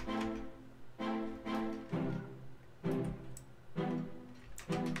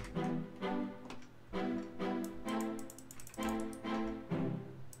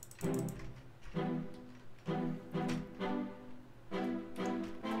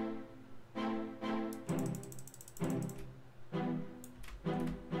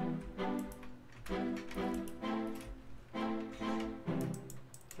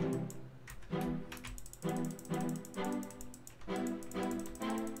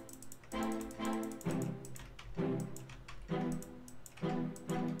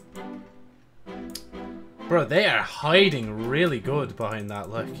 Bro, they are hiding really good behind that,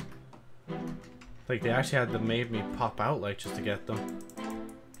 like they actually had them made me pop out, like, just to get them.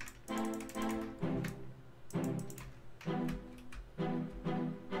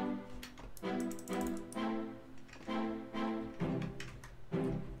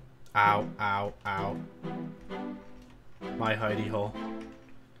 Ow, ow, ow. My hidey hole.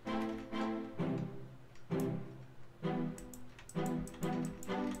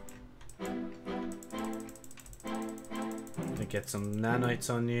 Get some nanites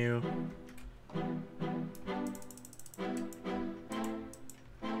on you.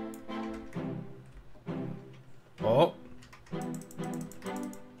 Oh.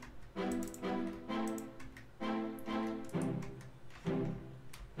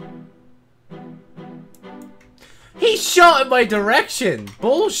 He shot in my direction!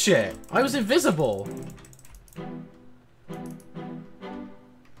 Bullshit! I was invisible!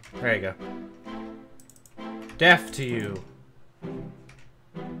 There you go. Death to you.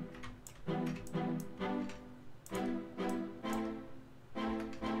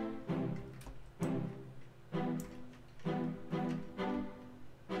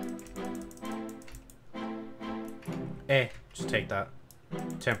 Just take that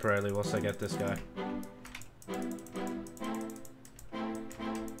temporarily whilst I get this guy.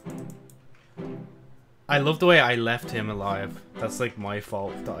 I love the way I left him alive. That's like my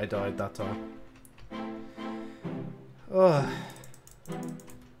fault that I died that time. Ugh.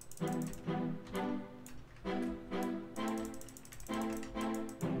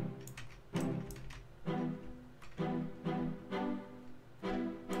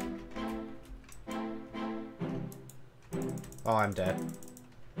 Oh, I'm dead.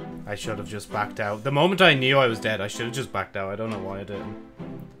 I should have just backed out. The moment I knew I was dead, I should have just backed out. I don't know why I didn't.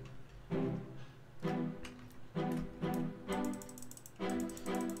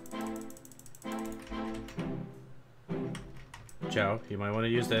 Joe, you might want to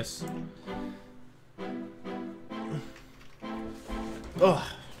use this. Oh,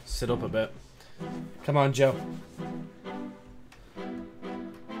 sit up a bit. Come on, Joe.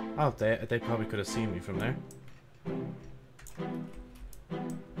 Oh, they probably could have seen me from there.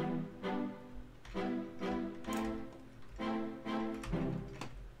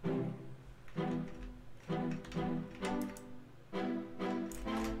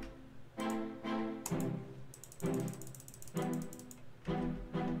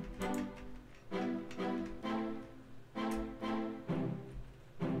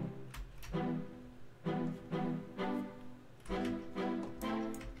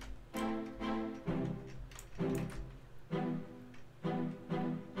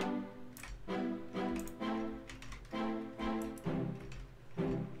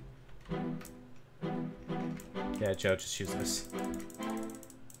 Yeah, Joe, just use this.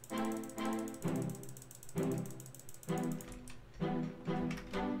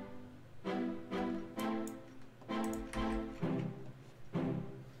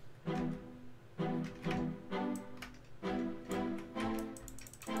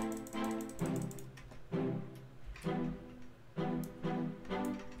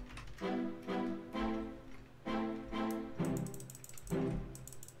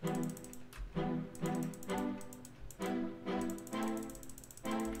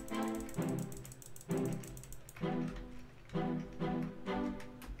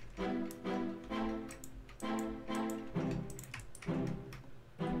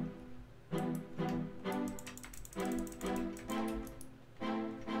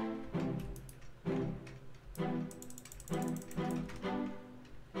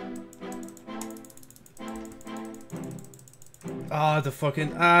 Ah, the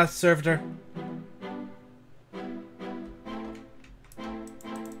fucking servitor.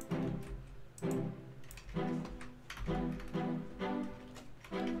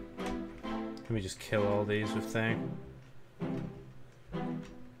 Let me just kill all these with thing.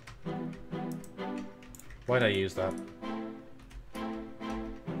 Why'd I use that?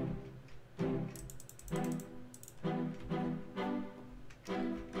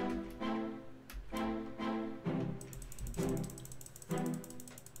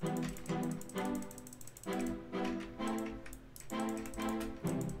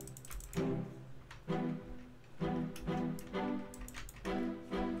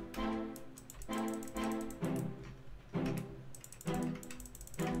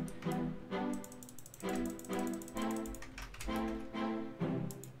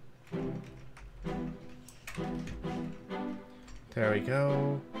 There we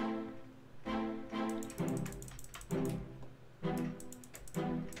go.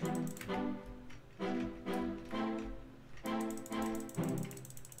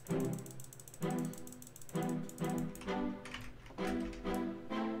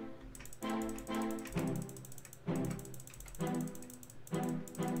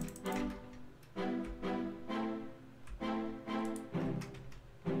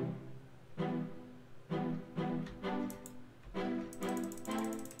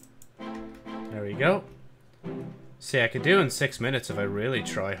 There we go. See, I could do in 6 minutes if I really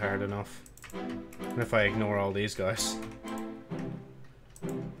try hard enough. And if I ignore all these guys.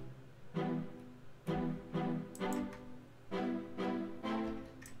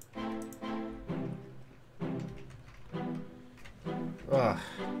 Ugh.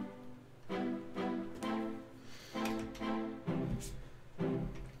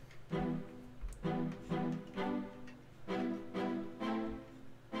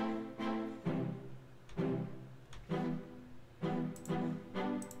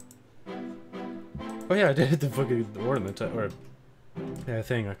 Oh yeah, I did the fucking ornament, or yeah,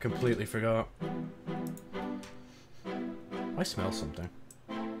 thing. I completely forgot. I smell something.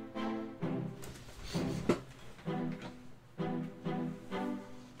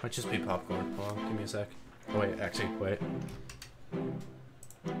 Might just be popcorn. Hold on, give me a sec. Oh wait, actually, wait.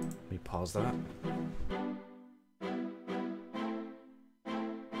 Let me pause that.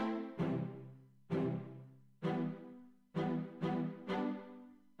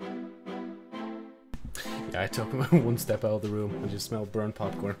 Yeah, I took one step out of the room and just smelled burnt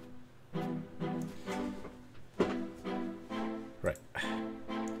popcorn. Right.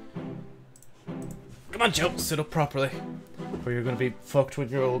 Come on, Joe, sit up properly. Or you're gonna be fucked when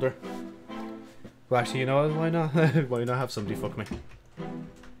you're older. Well, actually, you know what? Why not? Why not have somebody fuck me?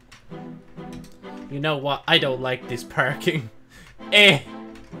 You know what? I don't like this parking. Eh!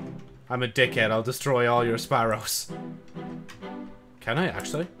 I'm a dickhead. I'll destroy all your sparrows. Can I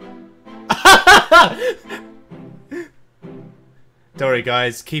actually? Don't worry,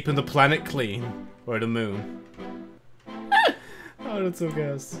 guys. Keeping the planet clean. Or the moon. Oh, that's so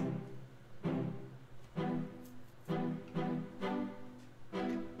gas.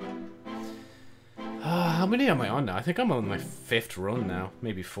 How many am I on now? I think I'm on my 5th run now.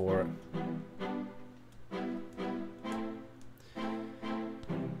 Maybe 4.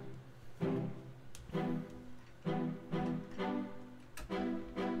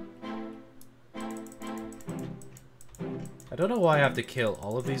 I don't know why I have to kill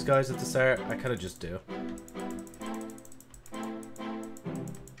all of these guys at the start. I kind of just do.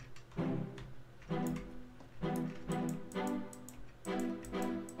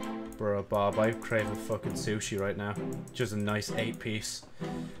 Bro, Bob, I crave a fucking sushi right now. Just a nice 8-piece.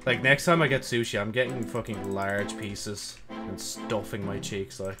 Like, next time I get sushi, I'm getting fucking large pieces and stuffing my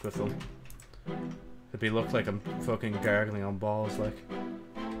cheeks, like, with them. It'd look like I'm fucking gargling on balls, like.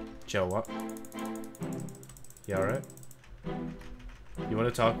 Joe, what? You alright? You want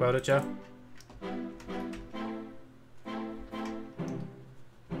to talk about it, Joe?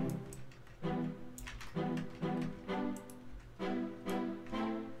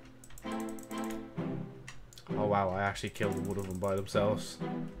 Oh wow, I actually killed one of them by themselves.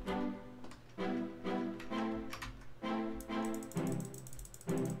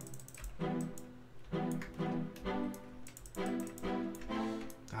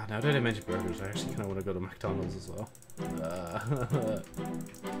 Now that I mentioned burgers, I actually kind of want to go to McDonald's as well.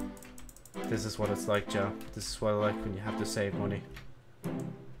 This is what it's like, Joe. This is what I like when you have to save money.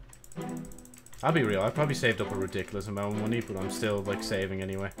 I'll be real, I probably saved up a ridiculous amount of money, but I'm still, like, saving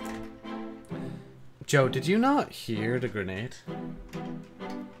anyway. Joe, did you not hear the grenade?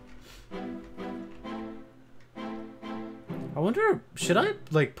 I wonder, should I,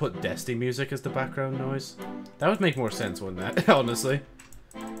 like, put Destiny music as the background noise? That would make more sense, wouldn't that? Honestly.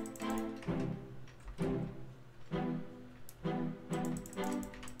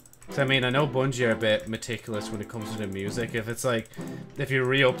 So, I mean, I know Bungie are a bit meticulous when it comes to the music. If it's like, if you're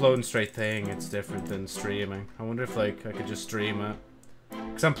re-uploading straight thing, it's different than streaming. I wonder if, like, I could just stream it.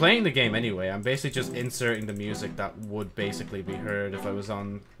 Because I'm playing the game anyway. I'm basically just inserting the music that would basically be heard if I was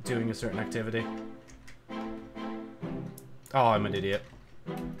on doing a certain activity. Oh, I'm an idiot.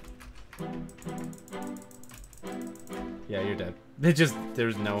 Yeah, you're dead.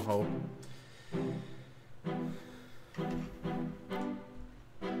 There's no hope.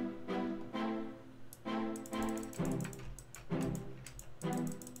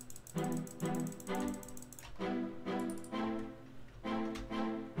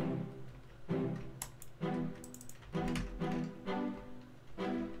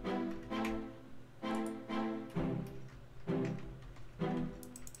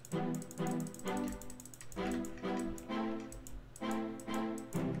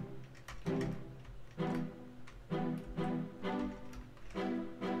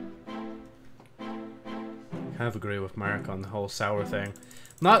 I kind of agree with Mark on the whole sour thing.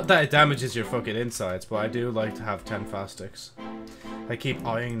 Not that it damages your fucking insides, but I do like to have 10 fast sticks. I keep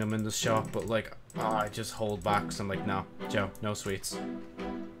eyeing them in the shop, but like, I just hold back, so I'm like, no, Joe, no sweets.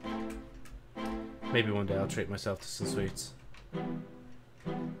 Maybe one day I'll treat myself to some sweets.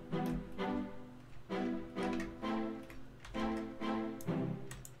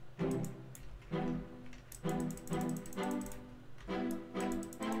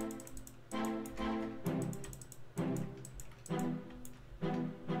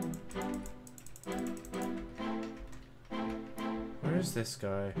 Where's this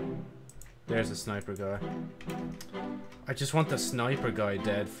guy? There's a sniper guy. I just want the sniper guy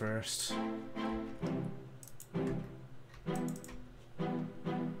dead first.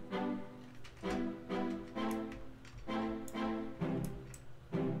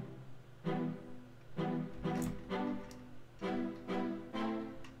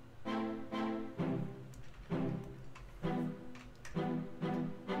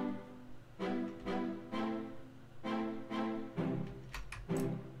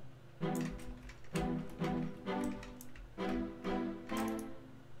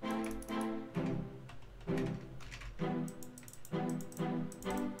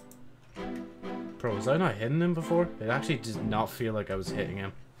 Bro, was I not hitting him before? It actually did not feel like I was hitting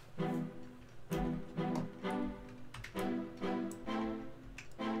him.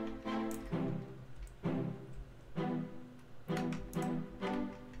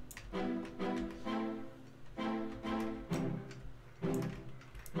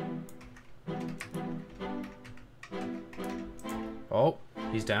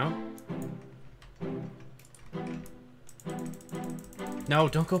 He's down? No,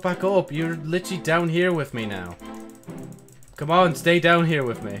 don't go back up. You're literally down here with me now. Come on, stay down here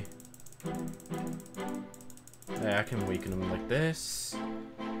with me. Yeah, I can weaken him like this.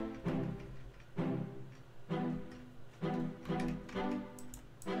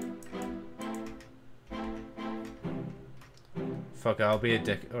 Fuck, I'll be a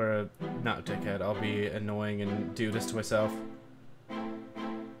dick, or a, not a dickhead, I'll be annoying and do this to myself.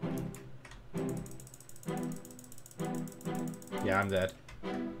 Yeah, I'm dead.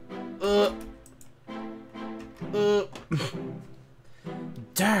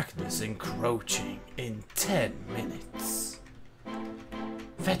 Darkness encroaching in 10 minutes.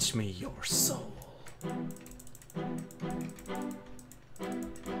 Fetch me your soul.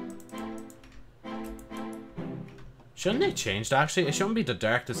 Shouldn't they change that, actually? It shouldn't be the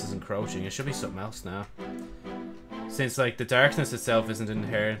darkness is encroaching, it should be something else now. Since, like, the darkness itself isn't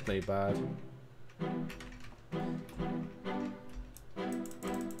inherently bad.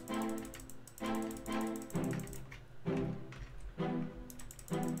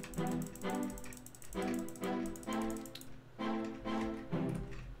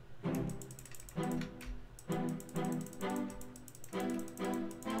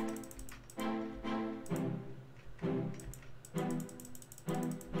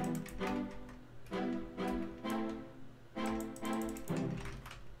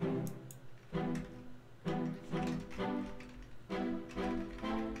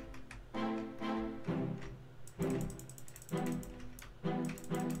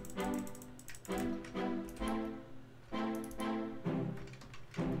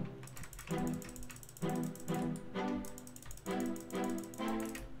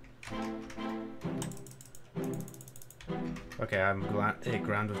 Okay, I'm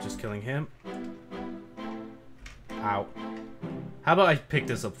grand with just killing him. Ow. How about I pick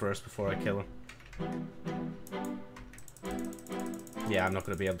this up first before I kill him? Yeah, I'm not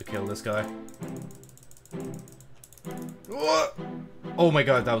going to be able to kill this guy. Oh my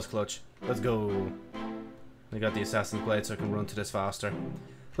god, that was clutch. Let's go. I got the Assassin's Blade so I can run to this faster.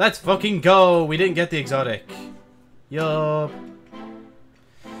 Let's fucking go! We didn't get the exotic. Yup.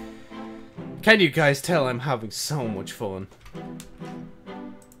 Can you guys tell I'm having so much fun?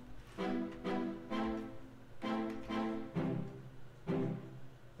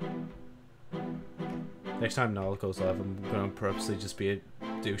 Next time Noel goes live, I'm going to purposely just be a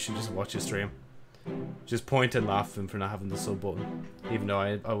douche and just watch his stream. Just point and laugh at him for not having the sub button. Even though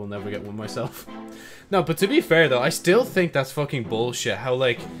I will never get one myself. No, but to be fair though, I still think that's fucking bullshit. How,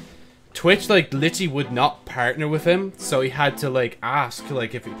 like, Twitch, like, literally would not partner with him. So he had to, like, ask,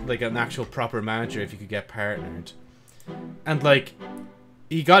 like, if, like, an actual proper manager if he could get partnered. And, like,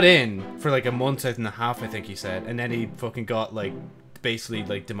 he got in for, like, a month and a half, I think he said. And then he fucking got, like, basically,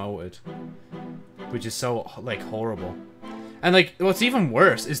 like, demoted. Which is so, like, horrible. And, like, what's even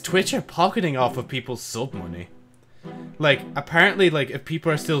worse is Twitch are pocketing off of people's sub money. Like, apparently, like, if people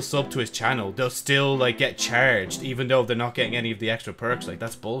are still subbed to his channel, they'll still, like, get charged, even though they're not getting any of the extra perks. Like,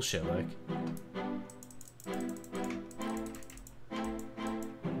 that's bullshit, like.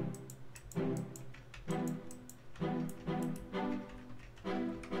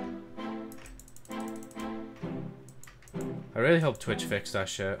 I really hope Twitch fixed that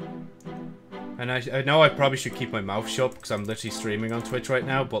shit. And I know I probably should keep my mouth shut because I'm literally streaming on Twitch right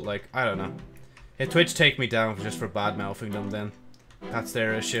now, but, like, I don't know. If Twitch take me down just for bad-mouthing them, then that's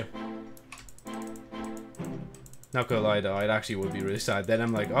their issue. Not gonna lie though, it actually would be really sad. Then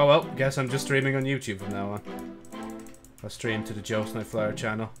I'm like, oh well, guess I'm just streaming on YouTube from now on. I'll stream to the Joe Snowflower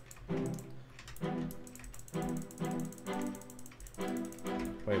channel.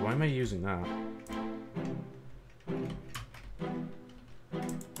 Wait, why am I using that?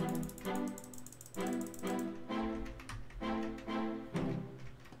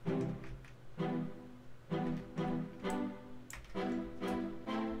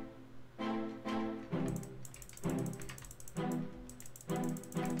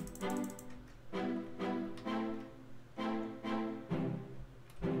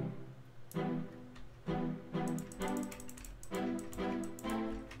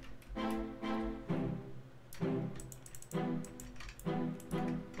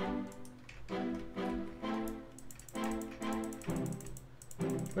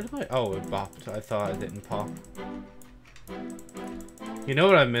 Where did my... Oh, it bopped. I thought it didn't pop. You know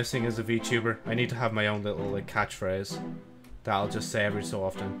what I'm missing as a VTuber? I need to have my own little, like, catchphrase that I'll just say every so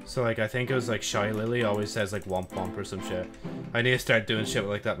often. So, like, I think it was, like, Shy Lily always says, like, womp womp or some shit. I need to start doing shit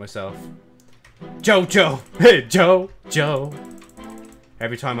like that myself. Joe, Joe! Hey, Joe, Joe!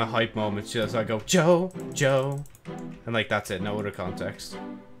 Every time I hype moments, just I go, Joe, Joe. And like, that's it, no other context.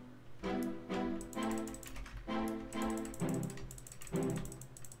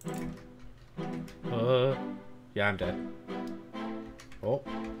 Yeah, I'm dead. Oh.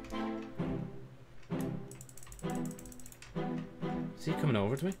 Is he coming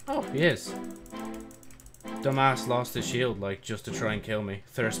over to me? Oh, he is. Dumbass lost his shield, like, just to try and kill me.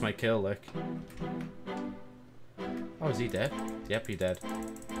 Thirst my kill, like. Oh, is he dead? Yep, he dead.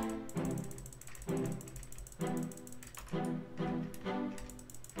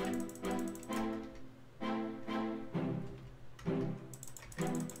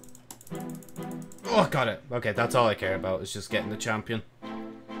 Oh, got it. Okay, that's all I care about, is just getting the champion.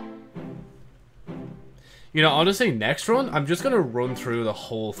 You know, honestly, next run, I'm just gonna run through the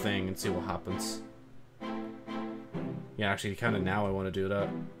whole thing and see what happens. Yeah, actually, kind of now I want to do that.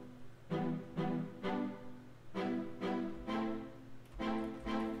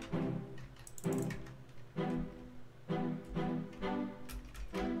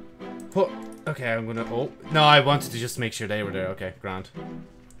 Oh, okay, I'm gonna... Oh, no, I wanted to just make sure they were there. Okay, grand.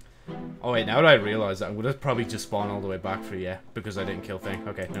 Oh, wait, now that I realize that, I'm gonna probably just spawn all the way back for yeah, because I didn't kill Thing.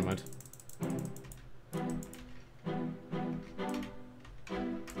 Okay, never mind.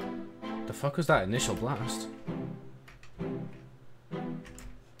 The fuck was that initial blast?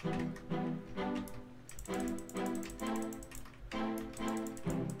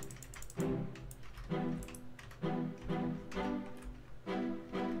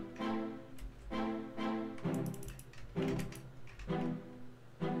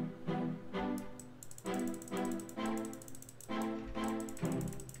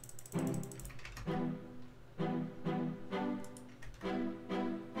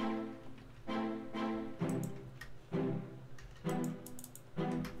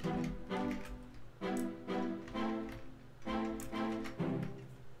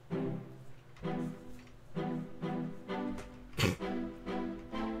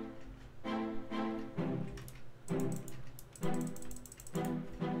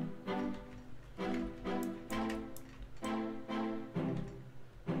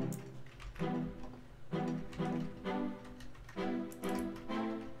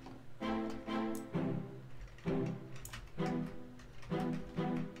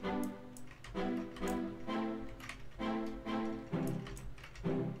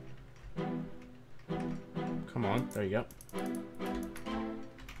 Come on, there you go.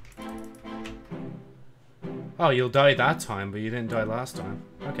 Oh, you'll die that time, but you didn't die last time.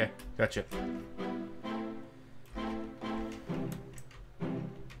 Okay, gotcha.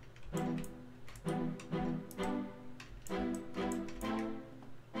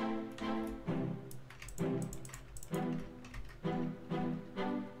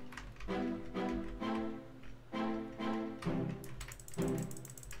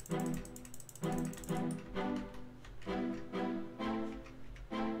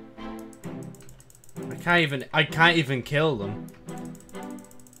 I can't even kill them.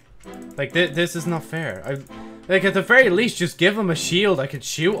 Like, this is not fair. Like, at the very least, just give them a shield I could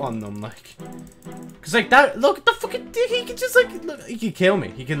shoot on them, like. Cause like that, look, the fucking, he can just like, look, he can kill me.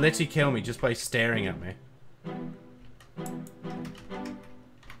 He can literally kill me just by staring at me.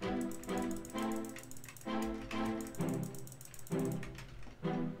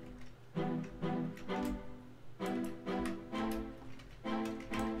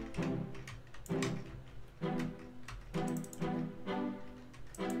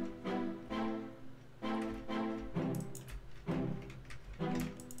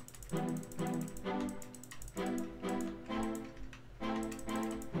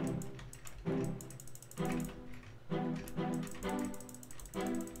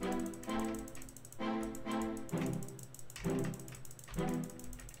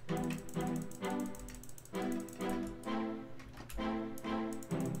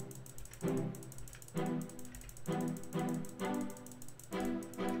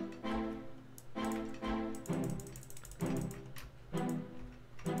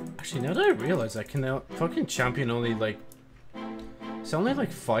 Actually, now that I realize I can now fucking champion only like it's only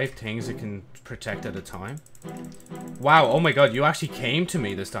like 5 things it can protect at a time. Wow, oh my god, you actually came to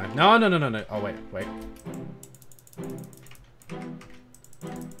me this time. No. Oh wait.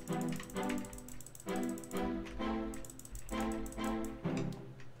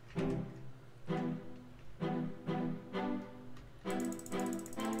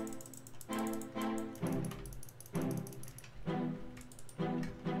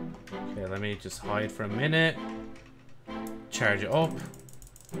 Let me just hide for a minute. Charge it up.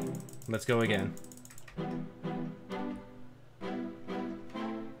 Let's go again.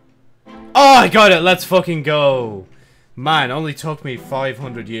 Oh, I got it! Let's fucking go! Man, only took me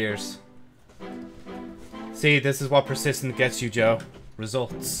 500 years. See, this is what persistent gets you, Joe.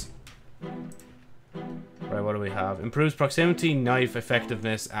 Results. Right, what do we have? Improves proximity, knife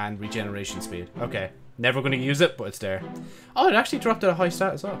effectiveness, and regeneration speed. Okay. Never going to use it, but it's there. Oh, it actually dropped at a high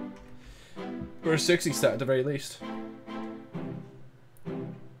stat as well. Or a 60 stat at the very least.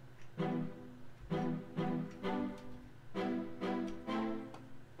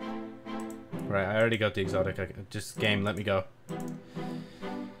 Right, I already got the exotic. Just game, let me go.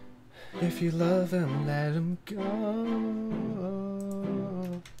 If you love him, let him go.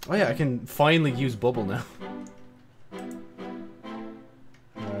 Oh yeah, I can finally use bubble now.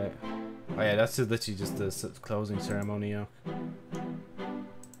 Alright. Oh yeah, that's literally just the closing ceremony, yo.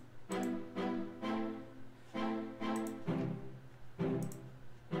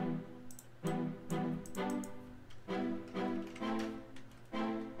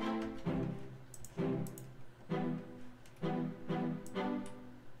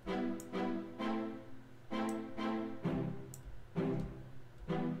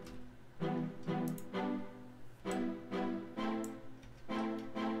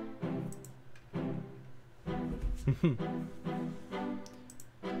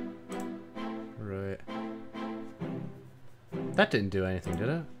 Right. That didn't do anything, did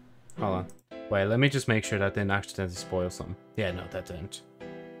it? Hold on. Wait, let me just make sure that didn't accidentally spoil something. Yeah, no, that didn't.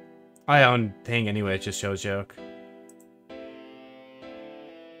 I own thing anyway, it just shows joke.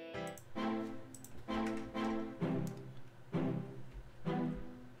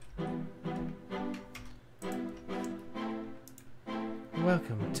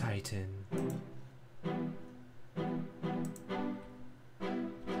 Welcome, Titan.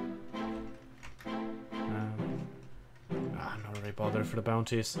 I'm not really bothered for the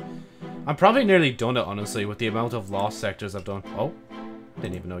bounties. I'm probably nearly done it, honestly, with the amount of lost sectors I've done. Oh,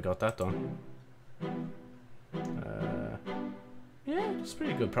 didn't even know I got that done. Yeah, it's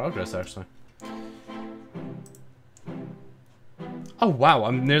pretty good progress, actually. Oh, wow,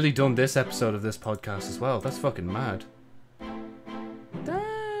 I'm nearly done this episode of this podcast as well. That's fucking mad.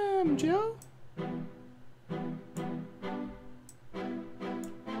 Damn, Joe.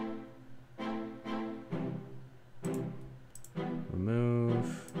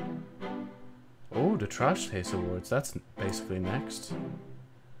 Remove. Oh, the Trash Taste Awards. That's basically next.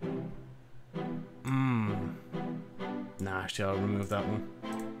 Nah, actually, I'll remove that one.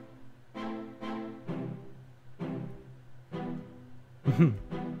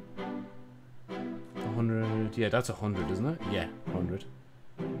 100. Yeah, that's 100, isn't it? Yeah, 100.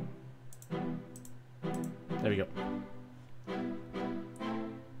 There we go.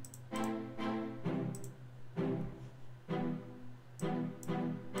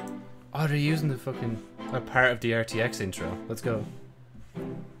 Oh, they're using the fucking a part of the RTX intro. Let's go.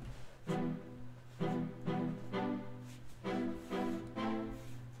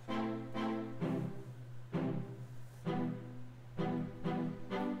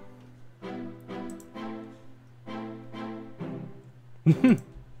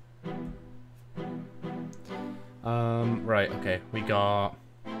 Right, okay, we got...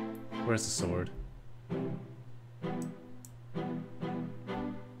 Where's the sword?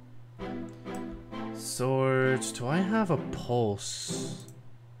 Sword... Do I have a pulse?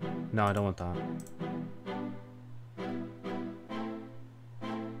 No, I don't want that.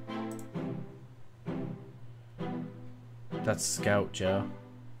 That's Scout, Joe.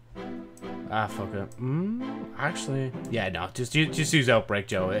 Ah, fuck it. Actually... Yeah, no, just use Outbreak,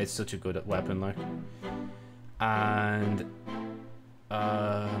 Joe. It's such a good weapon, like. And...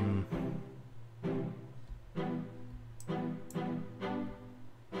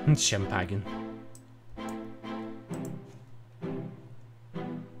 Shempagan. I'm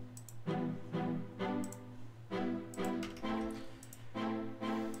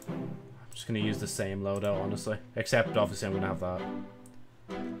just gonna use the same loadout, honestly. Except, obviously, I'm gonna have that.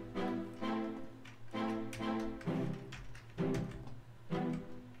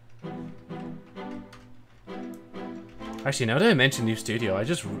 Actually, now that I mentioned new studio, I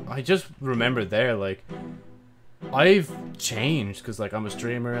just remembered there, like, I've changed because, like, I'm a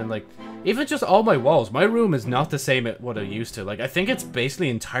streamer and, like, even just all my walls, my room is not the same at what I used to. Like, I think it's basically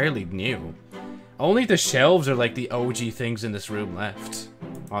entirely new. Only the shelves are, like, the OG things in this room left,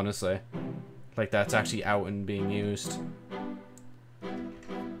 honestly. Like, that's actually out and being used.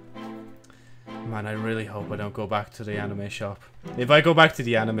 Man, I really hope I don't go back to the anime shop. If I go back to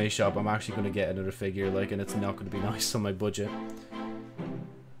the anime shop, I'm actually going to get another figure, like, and it's not going to be nice on my budget.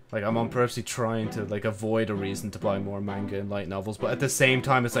 Like, I'm on purposely trying to, like, avoid a reason to buy more manga and light novels, but at the same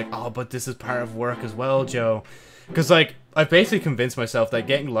time, it's like, oh, but this is part of work as well, Joe. Because, like, I've basically convinced myself that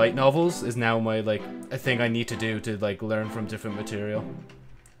getting light novels is now my, like, a thing I need to do to, like, learn from different material.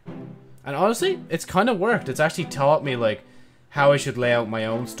 And honestly, it's kind of worked. It's actually taught me, like, how I should lay out my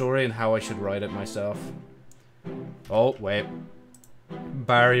own story and how I should write it myself. Oh, wait.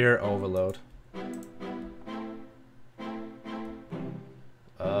 Barrier overload.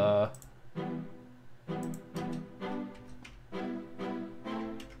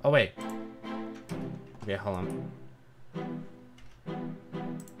 Oh, wait. Okay, hold on.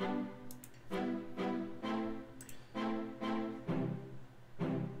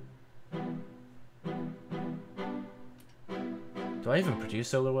 Do I even produce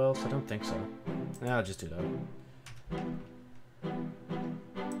solar wells? I don't think so. Nah, I'll just do that.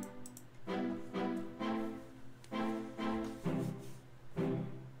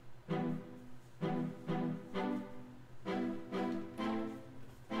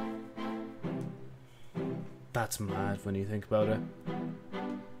 That's mad when you think about it.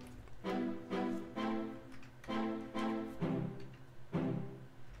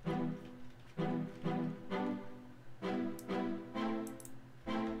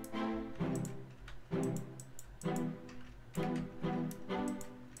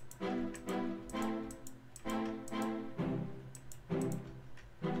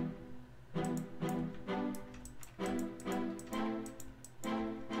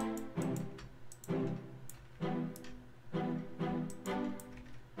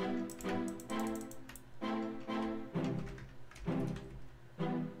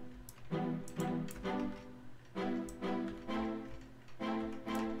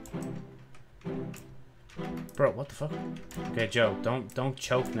 Bro, what the fuck? Okay, Joe, don't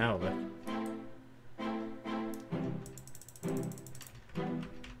choke now, like.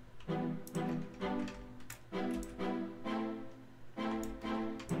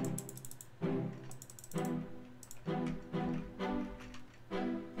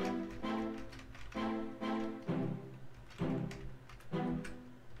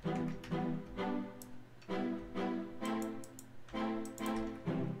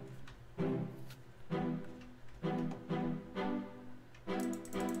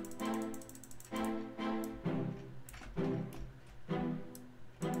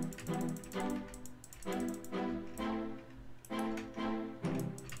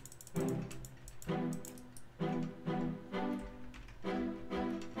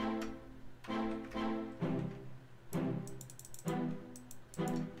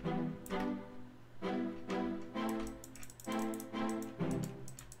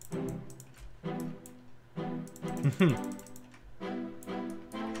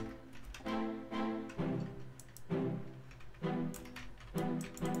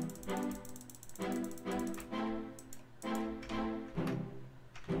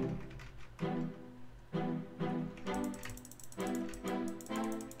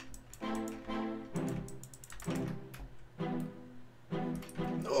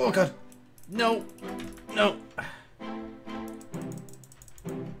 Oh god. No. No.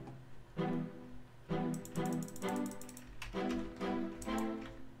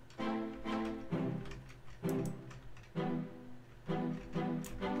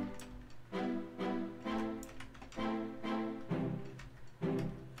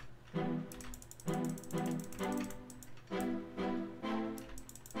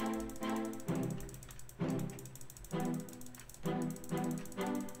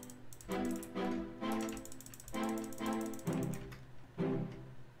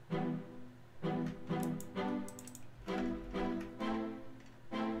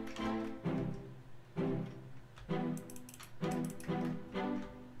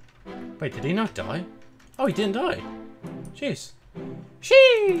 Wait, did he not die? Oh, he didn't die. Jeez.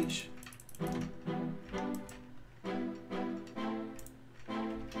 Sheesh!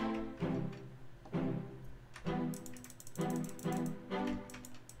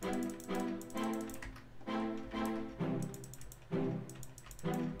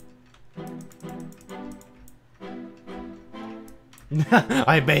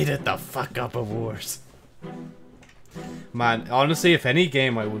 I made it the fuck up awards. Man, honestly, if any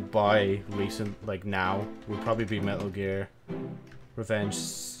game I would buy recent, like now, would probably be Metal Gear Revenge.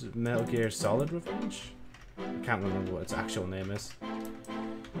 Metal Gear Solid Revenge? I can't remember what its actual name is.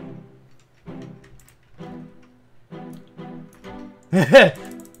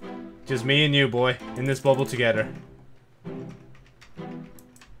 Just me and you, boy, in this bubble together.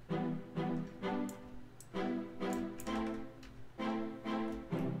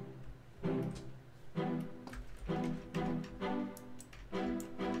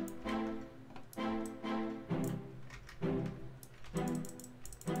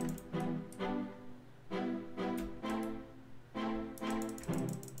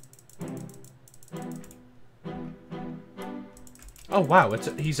 Oh wow,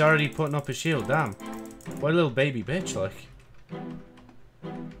 he's already putting up his shield, damn. What a little baby bitch, like.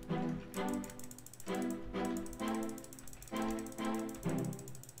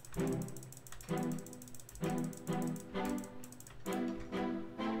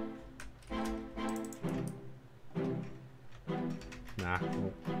 Nah,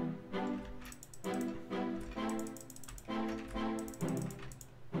 cool.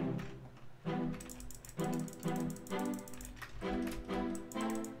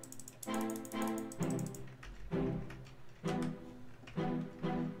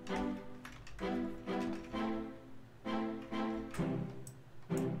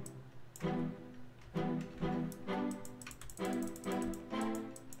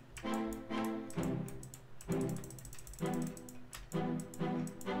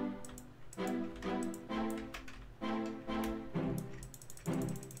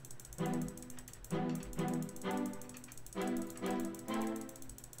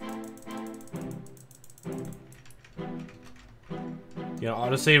 You know,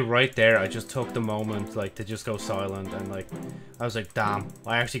 honestly, right there, I just took the moment, like, to just go silent, and, like, I was like, damn,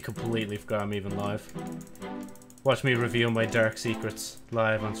 I actually completely forgot I'm even live. Watch me reveal my dark secrets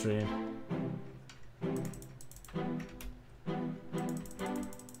live on stream.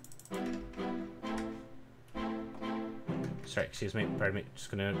 Sorry, excuse me, pardon me.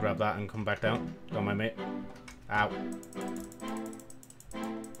 Just gonna grab that and come back down. Don't mind me. Ow.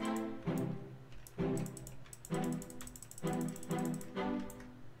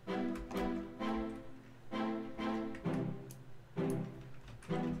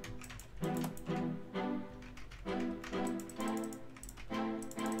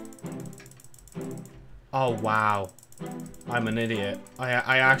 Oh wow, I'm an idiot.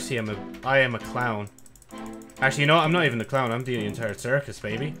 I actually am a clown. Actually, you know what? I'm not even the clown. I'm the entire circus,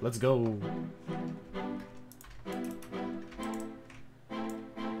 baby. Let's go.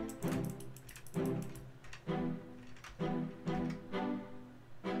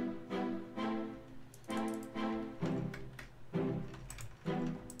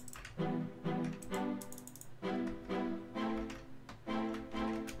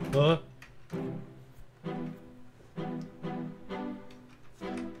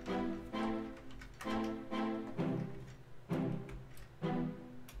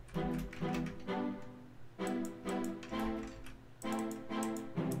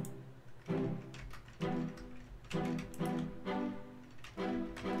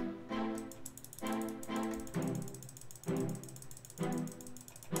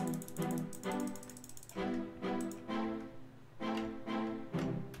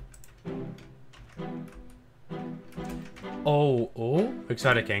 Oh,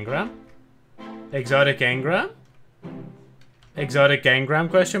 exotic engram? Exotic engram? Exotic engram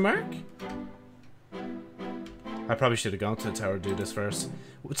question mark? I probably should have gone to the tower to do this first.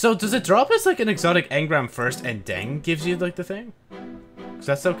 So does it drop as like an exotic engram first and then gives you like the thing? Because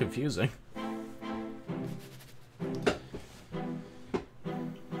that's so confusing.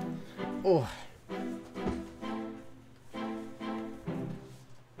 Oh.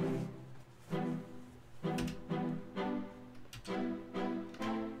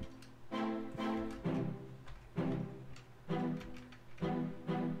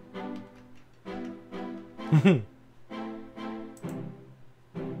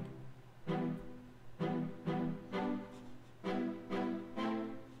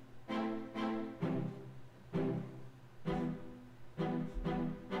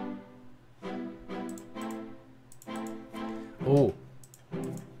 Oh.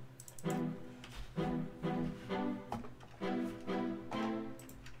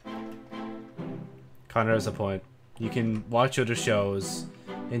 Connor has a point. You can watch other shows,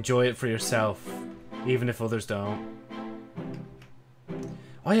 enjoy it for yourself, even if others don't.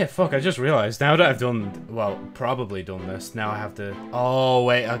 Oh yeah, fuck, I just realized, now that I've done, well, probably done this, now I have to... Oh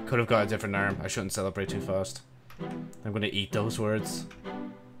wait, I could have got a different arm. I shouldn't celebrate too fast. I'm gonna eat those words.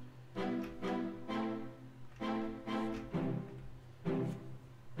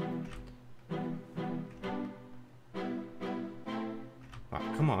 Oh,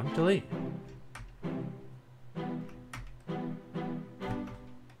 come on, delete.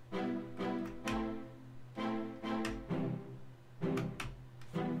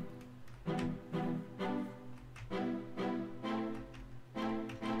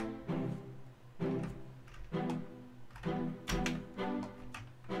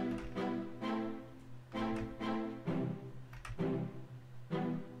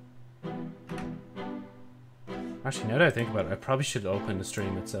 Actually, now that I think about it, I probably should open the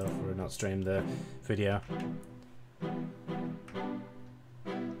stream itself, or not stream the video.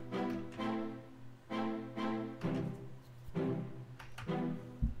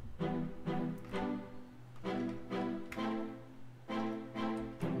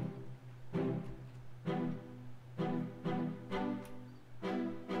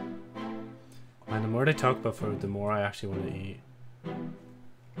 Man, the more they talk about food, the more I actually want to eat.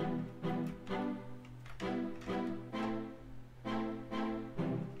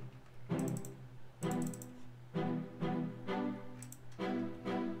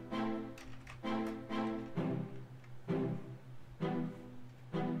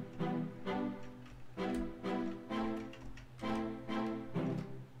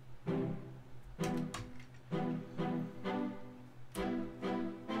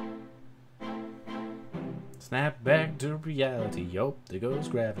 Snap back to reality, yup, there goes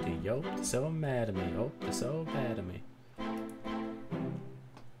gravity, yup, they're so mad at me, yup, they're so mad at me.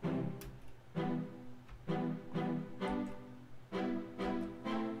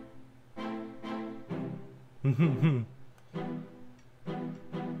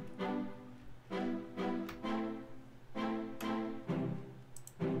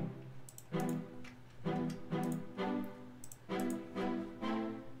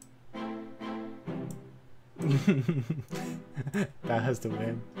 That has to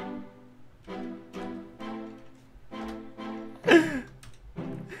win.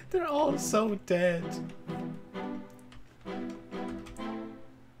 They're all so dead.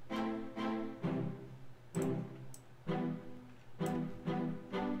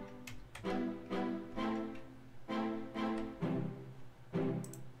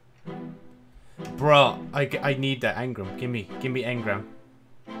 Bro, I need that engram. Give me engram.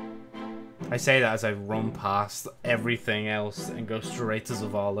 I say that as I run past everything else and go straight to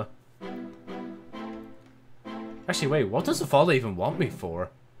Zavala. Actually, wait, what does Zavala even want me for?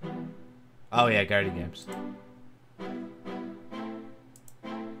 Oh yeah, Guardian Games.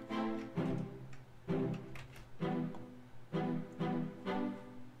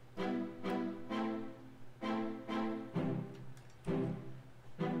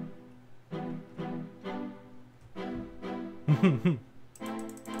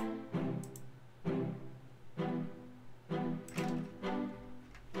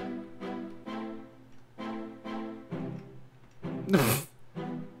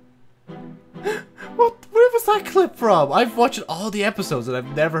 Where was that clip from? I've watched all the episodes and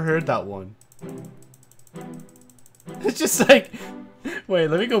I've never heard that one. It's just like... Wait,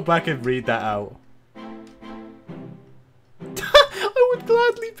 let me go back and read that out. I would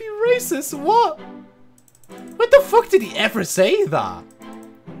gladly be racist, what? When the fuck did he ever say that?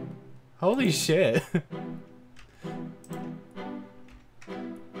 Holy shit.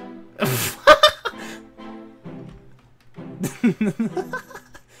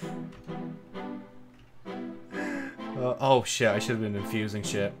 Oh shit, I should have been infusing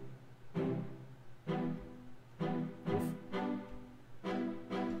shit.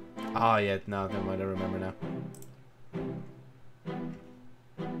 Oh yeah, no, never mind, I remember now.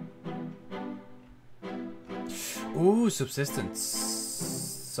 Ooh, subsistence.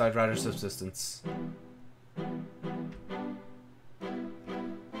 So I'd rather subsistence.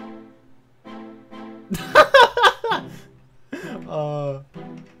 Oh,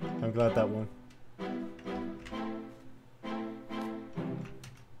 I'm glad that won.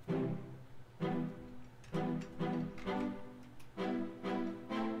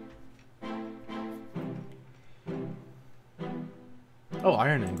 Oh,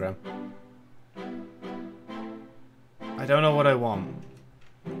 iron engram. I don't know what I want.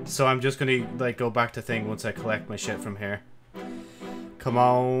 So I'm just gonna like go back to thing once I collect my shit from here. Come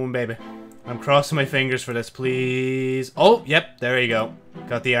on, baby. I'm crossing my fingers for this, please. Oh, yep, there you go.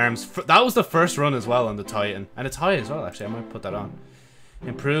 Got the arms. That was the first run as well on the Titan. And it's high as well, actually. I might put that on.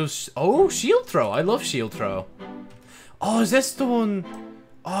 Improves... Oh, shield throw. I love shield throw. Oh, is this the one...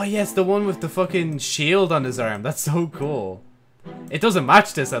 Oh, yes, the one with the fucking shield on his arm. That's so cool. It doesn't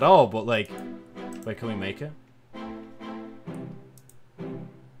match this at all, but like... Wait, can we make it?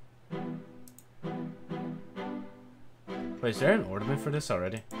 Wait, is there an ornament for this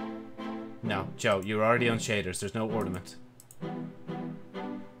already? No, Joe, you're already on shaders. There's no ornament.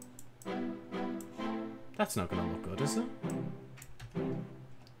 That's not gonna look good, is it?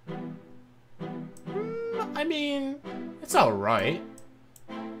 I mean, it's alright.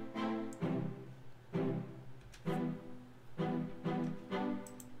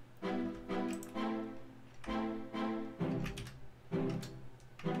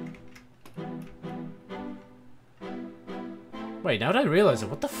 Wait, now that I realize it,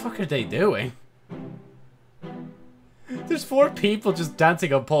 what the fuck are they doing? There's 4 people just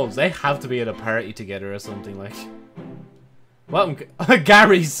dancing on poles. They have to be at a party together or something like. Welcome,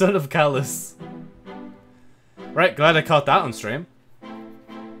 Gary, son of Callus. Right, glad I caught that on stream.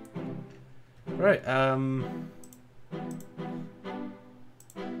 Right,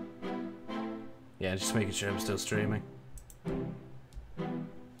 yeah, just making sure I'm still streaming.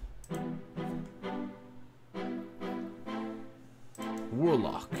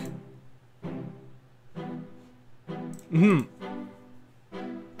 Warlock. Hmm.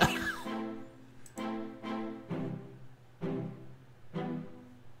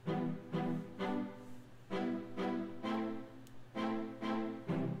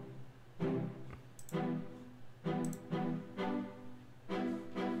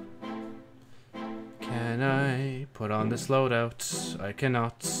 Can I put on this loadout? I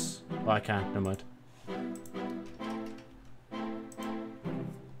cannot. Oh, I can't. Never mind.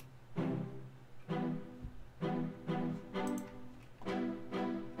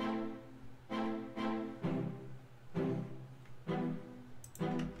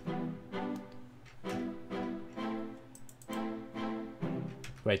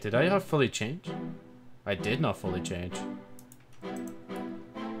 Wait, did I not fully change? I did not fully change.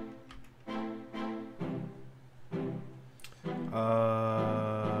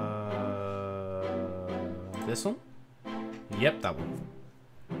 This one? Yep, that one.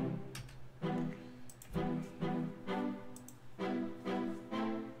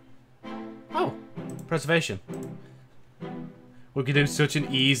 Oh, preservation. We could do such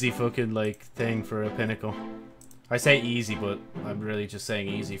an easy fucking, like, thing for a pinnacle. I say easy, but I'm really just saying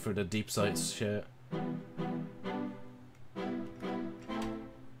easy for the deep sights shit.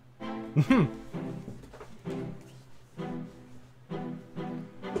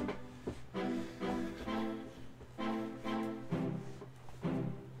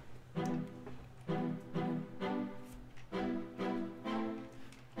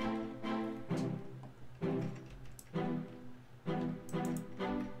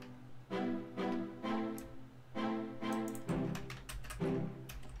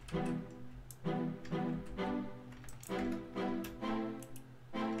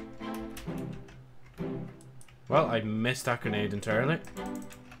 Well, I missed that grenade entirely.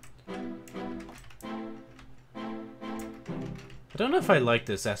 I don't know if I like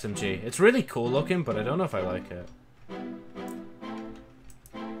this SMG. It's really cool looking, but I don't know if I like it.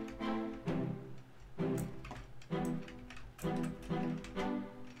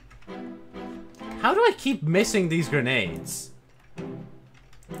 How do I keep missing these grenades?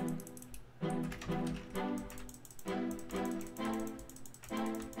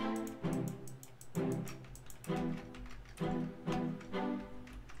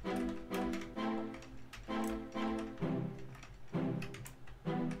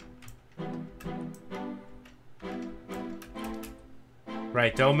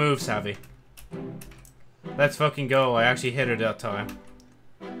 Right, don't move, Savvy. Let's fucking go. I actually hit her that time.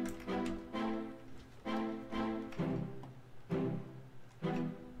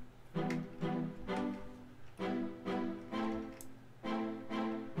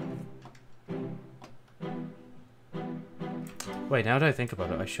 Wait, now that I think about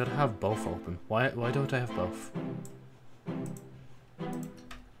it, I should have both open. Why don't I have both?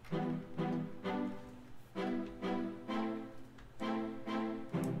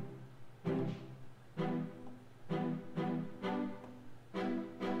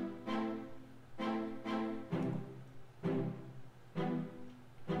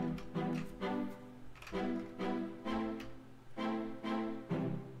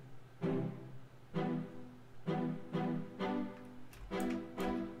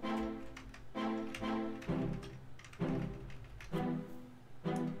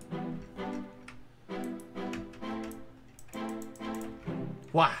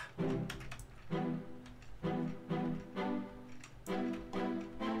 Wah!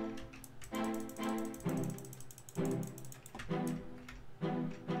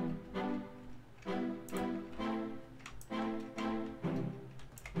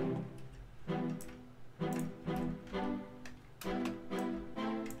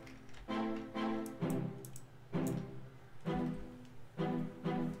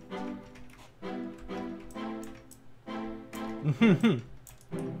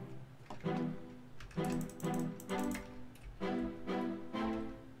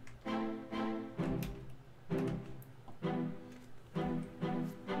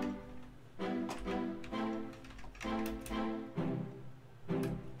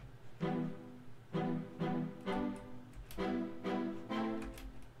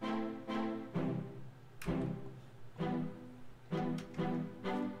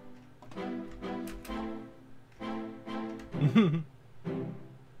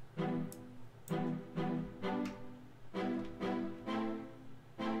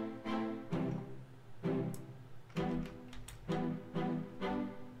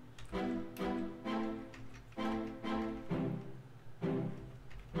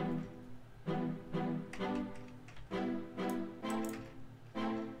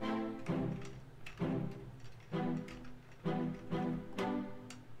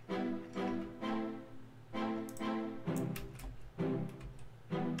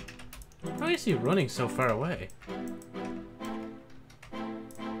 Why is he running so far away?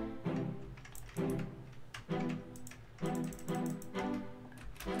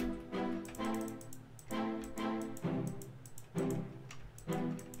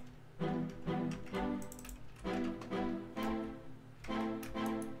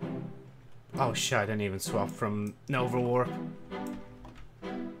 Oh shit, I didn't even swap from Nova Warp.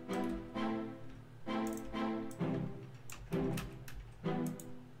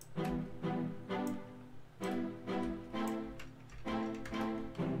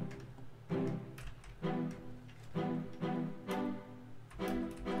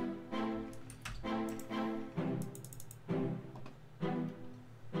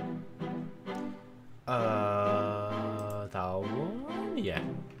 That one? Yeah.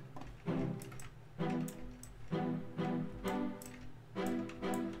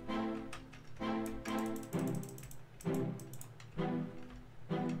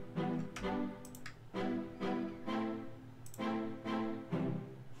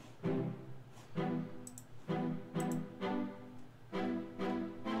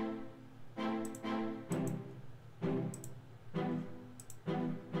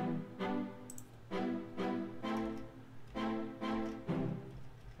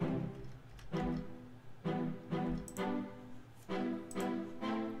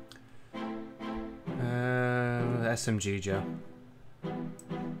 SMG, Joe.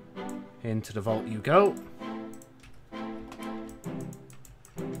 Into the vault you go.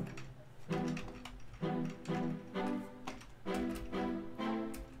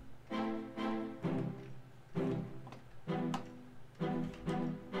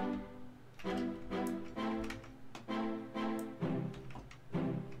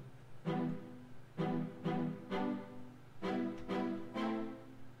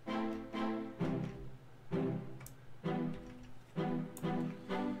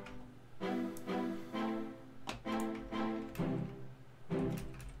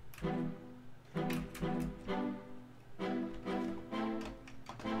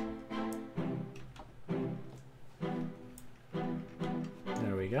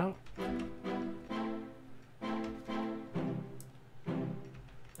 There we go.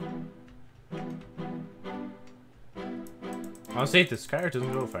 Honestly, this car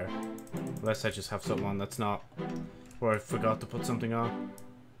doesn't go far. Unless I just have something on that's not. Or I forgot to put something on.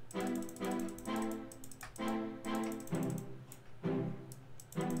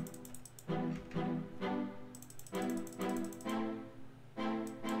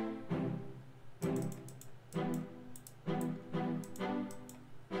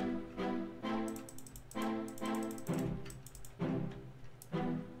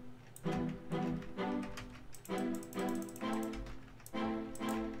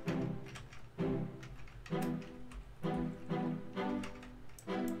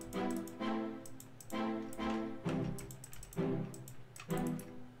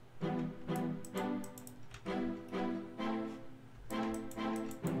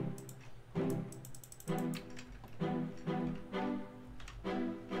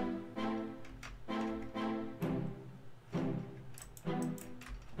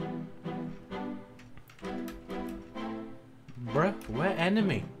 Bruh, where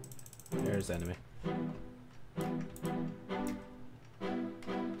enemy? There's enemy.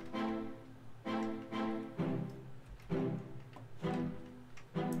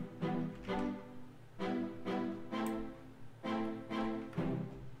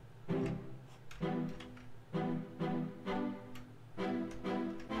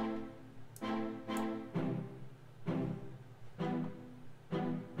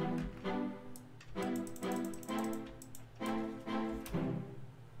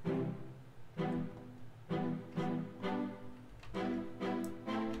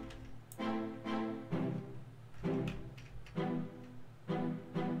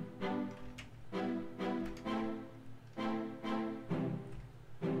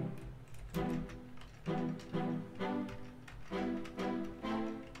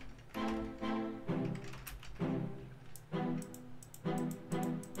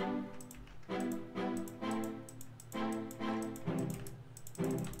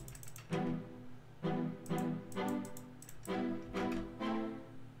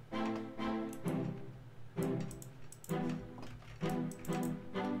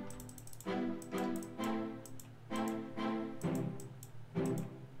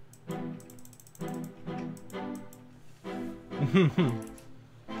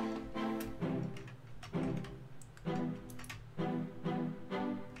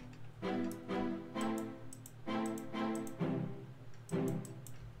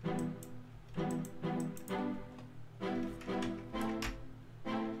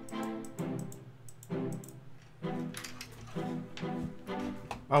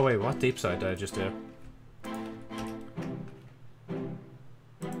 Oh wait, what deep side did I just do?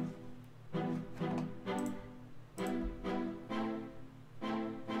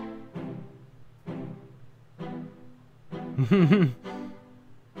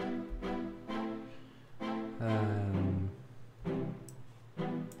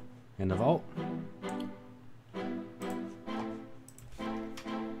 In the vault.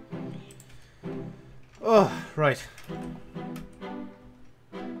 Oh, right.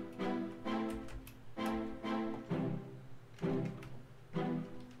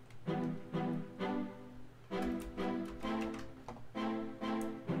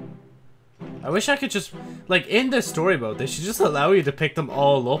 I wish I could just, like, in the story mode, they should just allow you to pick them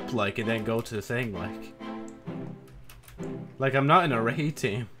all up, like, and then go to the thing, like. Like, I'm not in a raid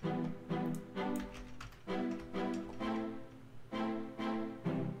team.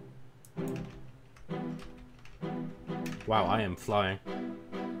 Wow, I am flying.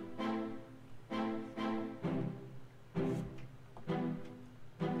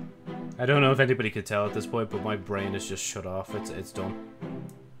 I don't know if anybody could tell at this point, but my brain is just shut off. It's done.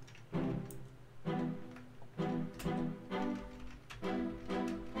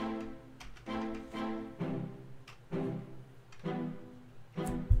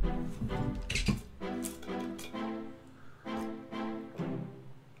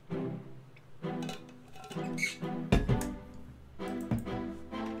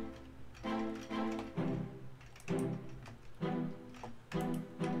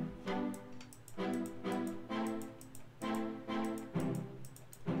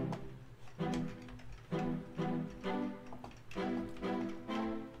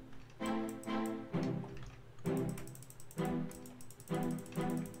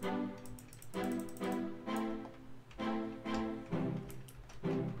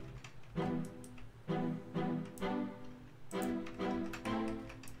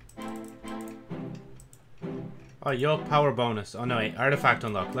 Oh, yo, power bonus. Oh no, wait, artifact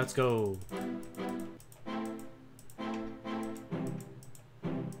unlock. Let's go.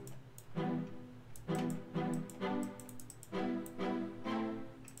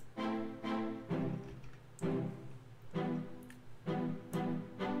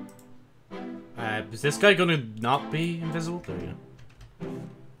 Is this guy gonna not be invisible? There we go.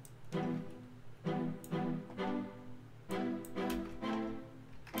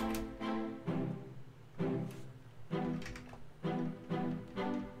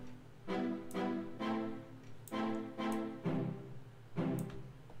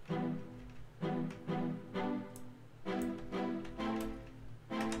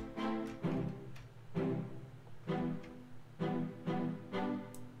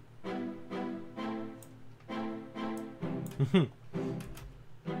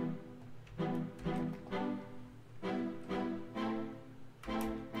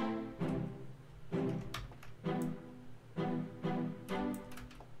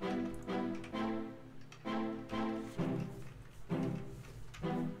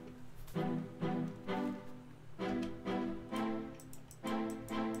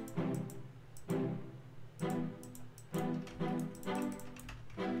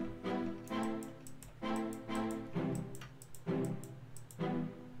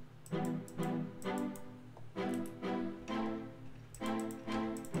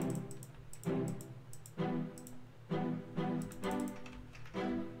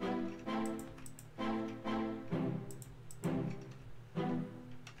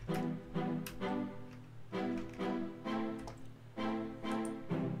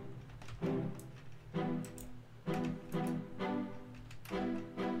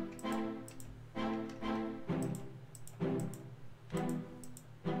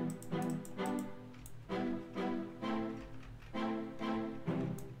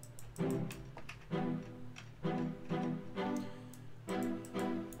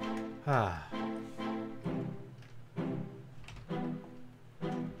 Ah.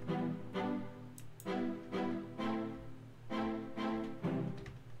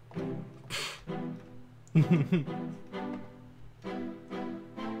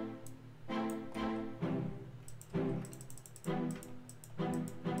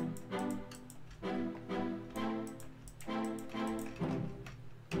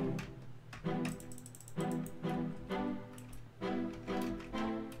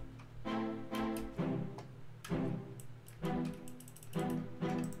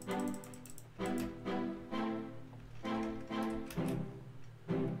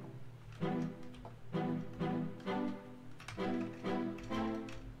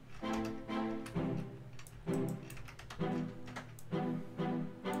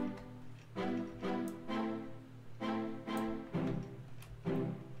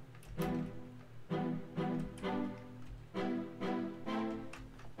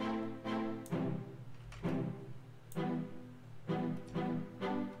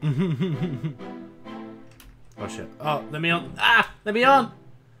 Oh shit. Oh, let me on. Ah! Let me on!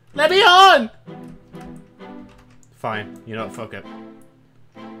 Let me on! Fine. You know what? Fuck it.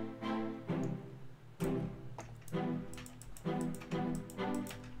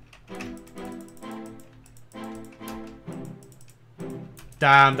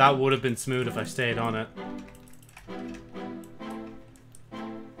 Damn, that would have been smooth if I stayed on it.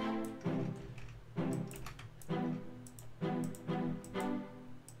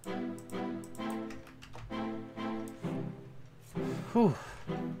 Whew.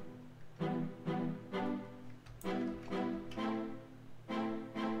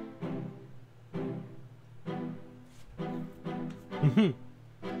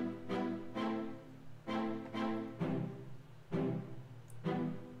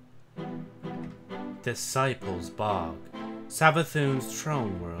 Disciples Bog. Savathun's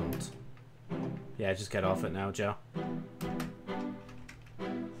Throne World. Yeah, just get off it now, Joe.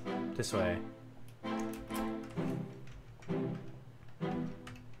 This way.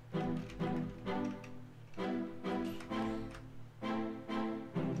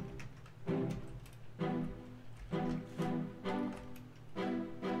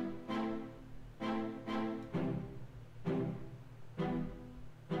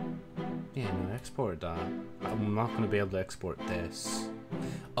 Yeah, no, export that. I'm not going to be able to export this.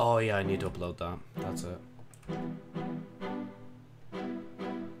 Oh yeah, I need to upload that. That's it.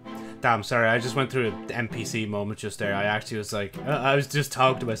 Damn, sorry, I just went through an NPC moment just there. I actually was like, I was just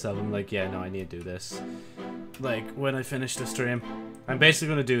talking to myself. I'm like, yeah, no, I need to do this. Like, when I finish the stream. I'm basically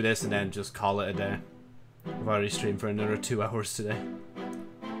going to do this and then just call it a day. I've already streamed for another 2 hours today.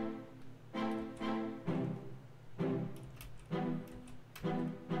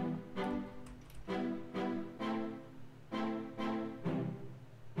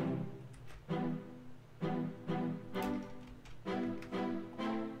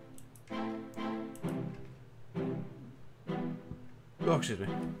 Oh, excuse me.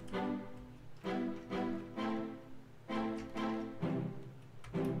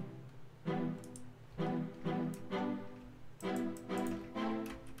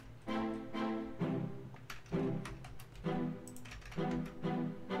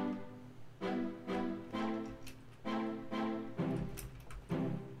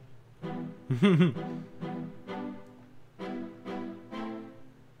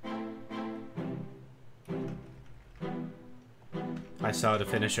 I saw the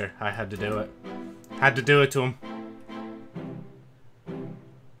finisher. I had to do it. Had to do it to him.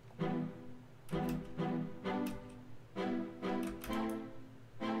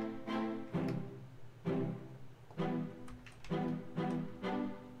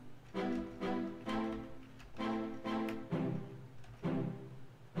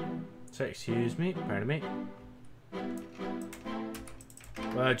 So, excuse me. Pardon me.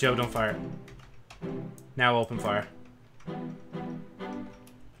 Well, Joe, don't fire. Now open fire.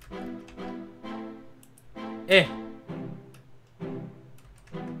 Eh.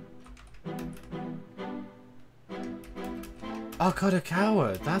 Oh,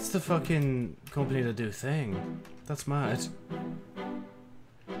 Kodakawa. That's the fucking company that do thing. That's mad.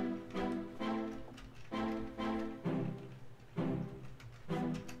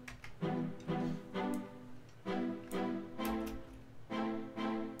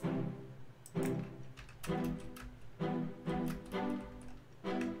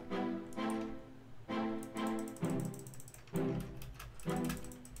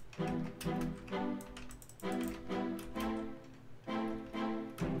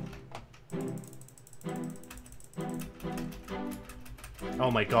 Oh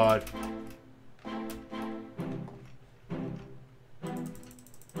my god.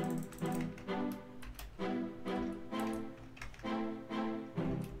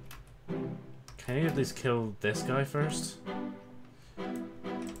 Can you at least kill this guy first?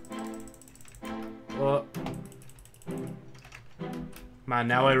 Oh. Man,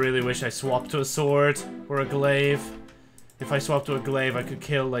 now I really wish I swapped to a sword or a glaive. If I swapped to a glaive, I could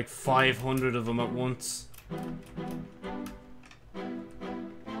kill like 500 of them at once.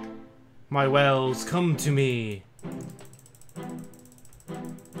 My wells, come to me.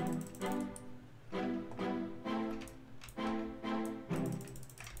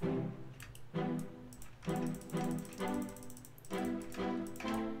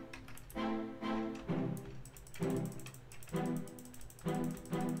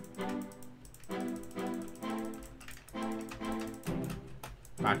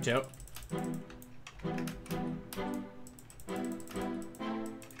 Back, Joe.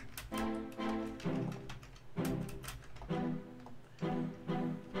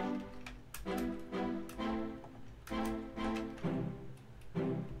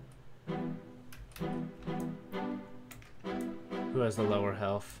 Who has the lower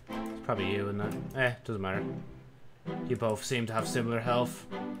health? It's probably you, isn't it? Eh, doesn't matter. You both seem to have similar health.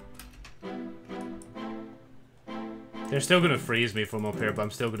 They're still gonna freeze me from up here, but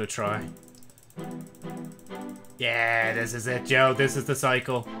I'm still gonna try. Yeah, this is it, Joe. This is the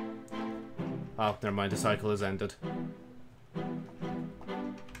cycle. Oh, never mind. The cycle has ended.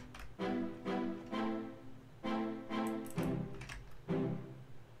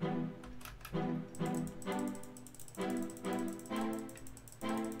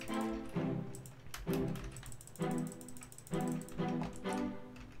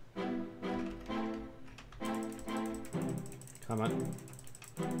 Come on.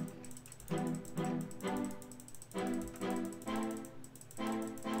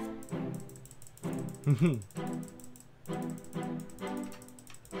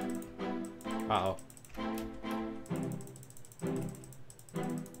 Uh-oh.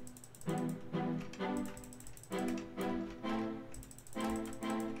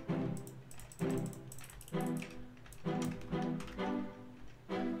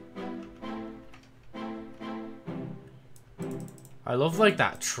 I love, like,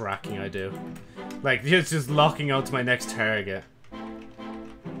 that tracking I do. Like, it's just locking onto my next target.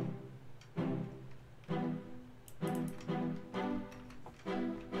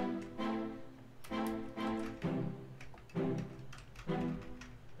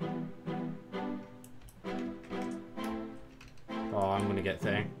 Oh, I'm gonna get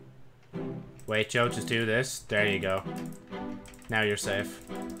thing. Wait, Joe, just do this. There you go. Now you're safe.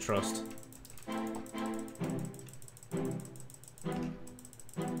 Trust.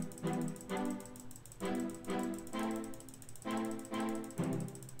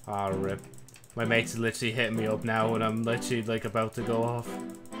 Ah, oh, rip. My mate's literally hitting me up now when I'm literally, like, about to go off.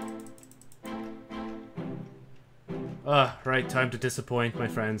 Ah, right, time to disappoint my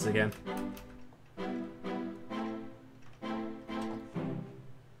friends again.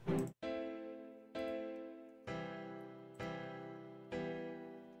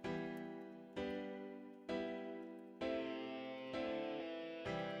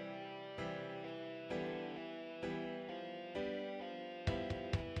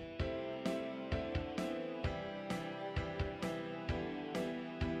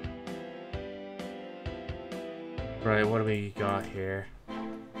 Right, what do we got here?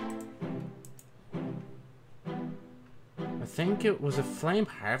 I think it was a flame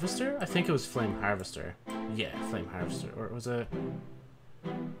harvester? I think it was flame harvester. Yeah, flame harvester. Or was it...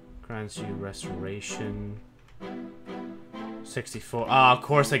 grants you restoration. 64. Ah, of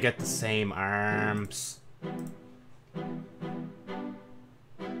course I get the same arms.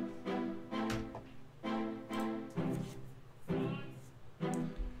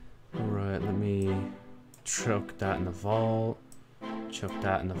 Right, let me... chuck that in the vault, chuck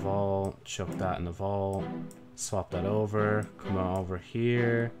that in the vault, chuck that in the vault, swap that over, come on over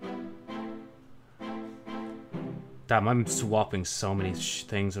here. Damn, I'm swapping so many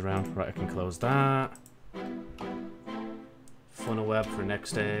things around. Right, I can close that. Funnel web for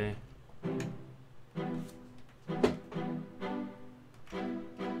next day.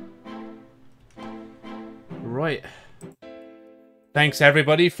 Right. Thanks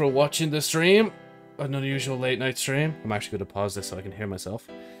everybody for watching the stream. An unusual late night stream. I'm actually going to pause this so I can hear myself.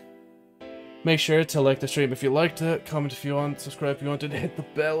 Make sure to like the stream if you liked it, comment if you want, subscribe if you want, and hit the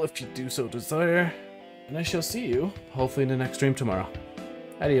bell if you do so desire. And I shall see you, hopefully in the next stream tomorrow.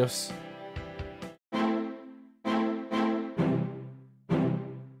 Adios.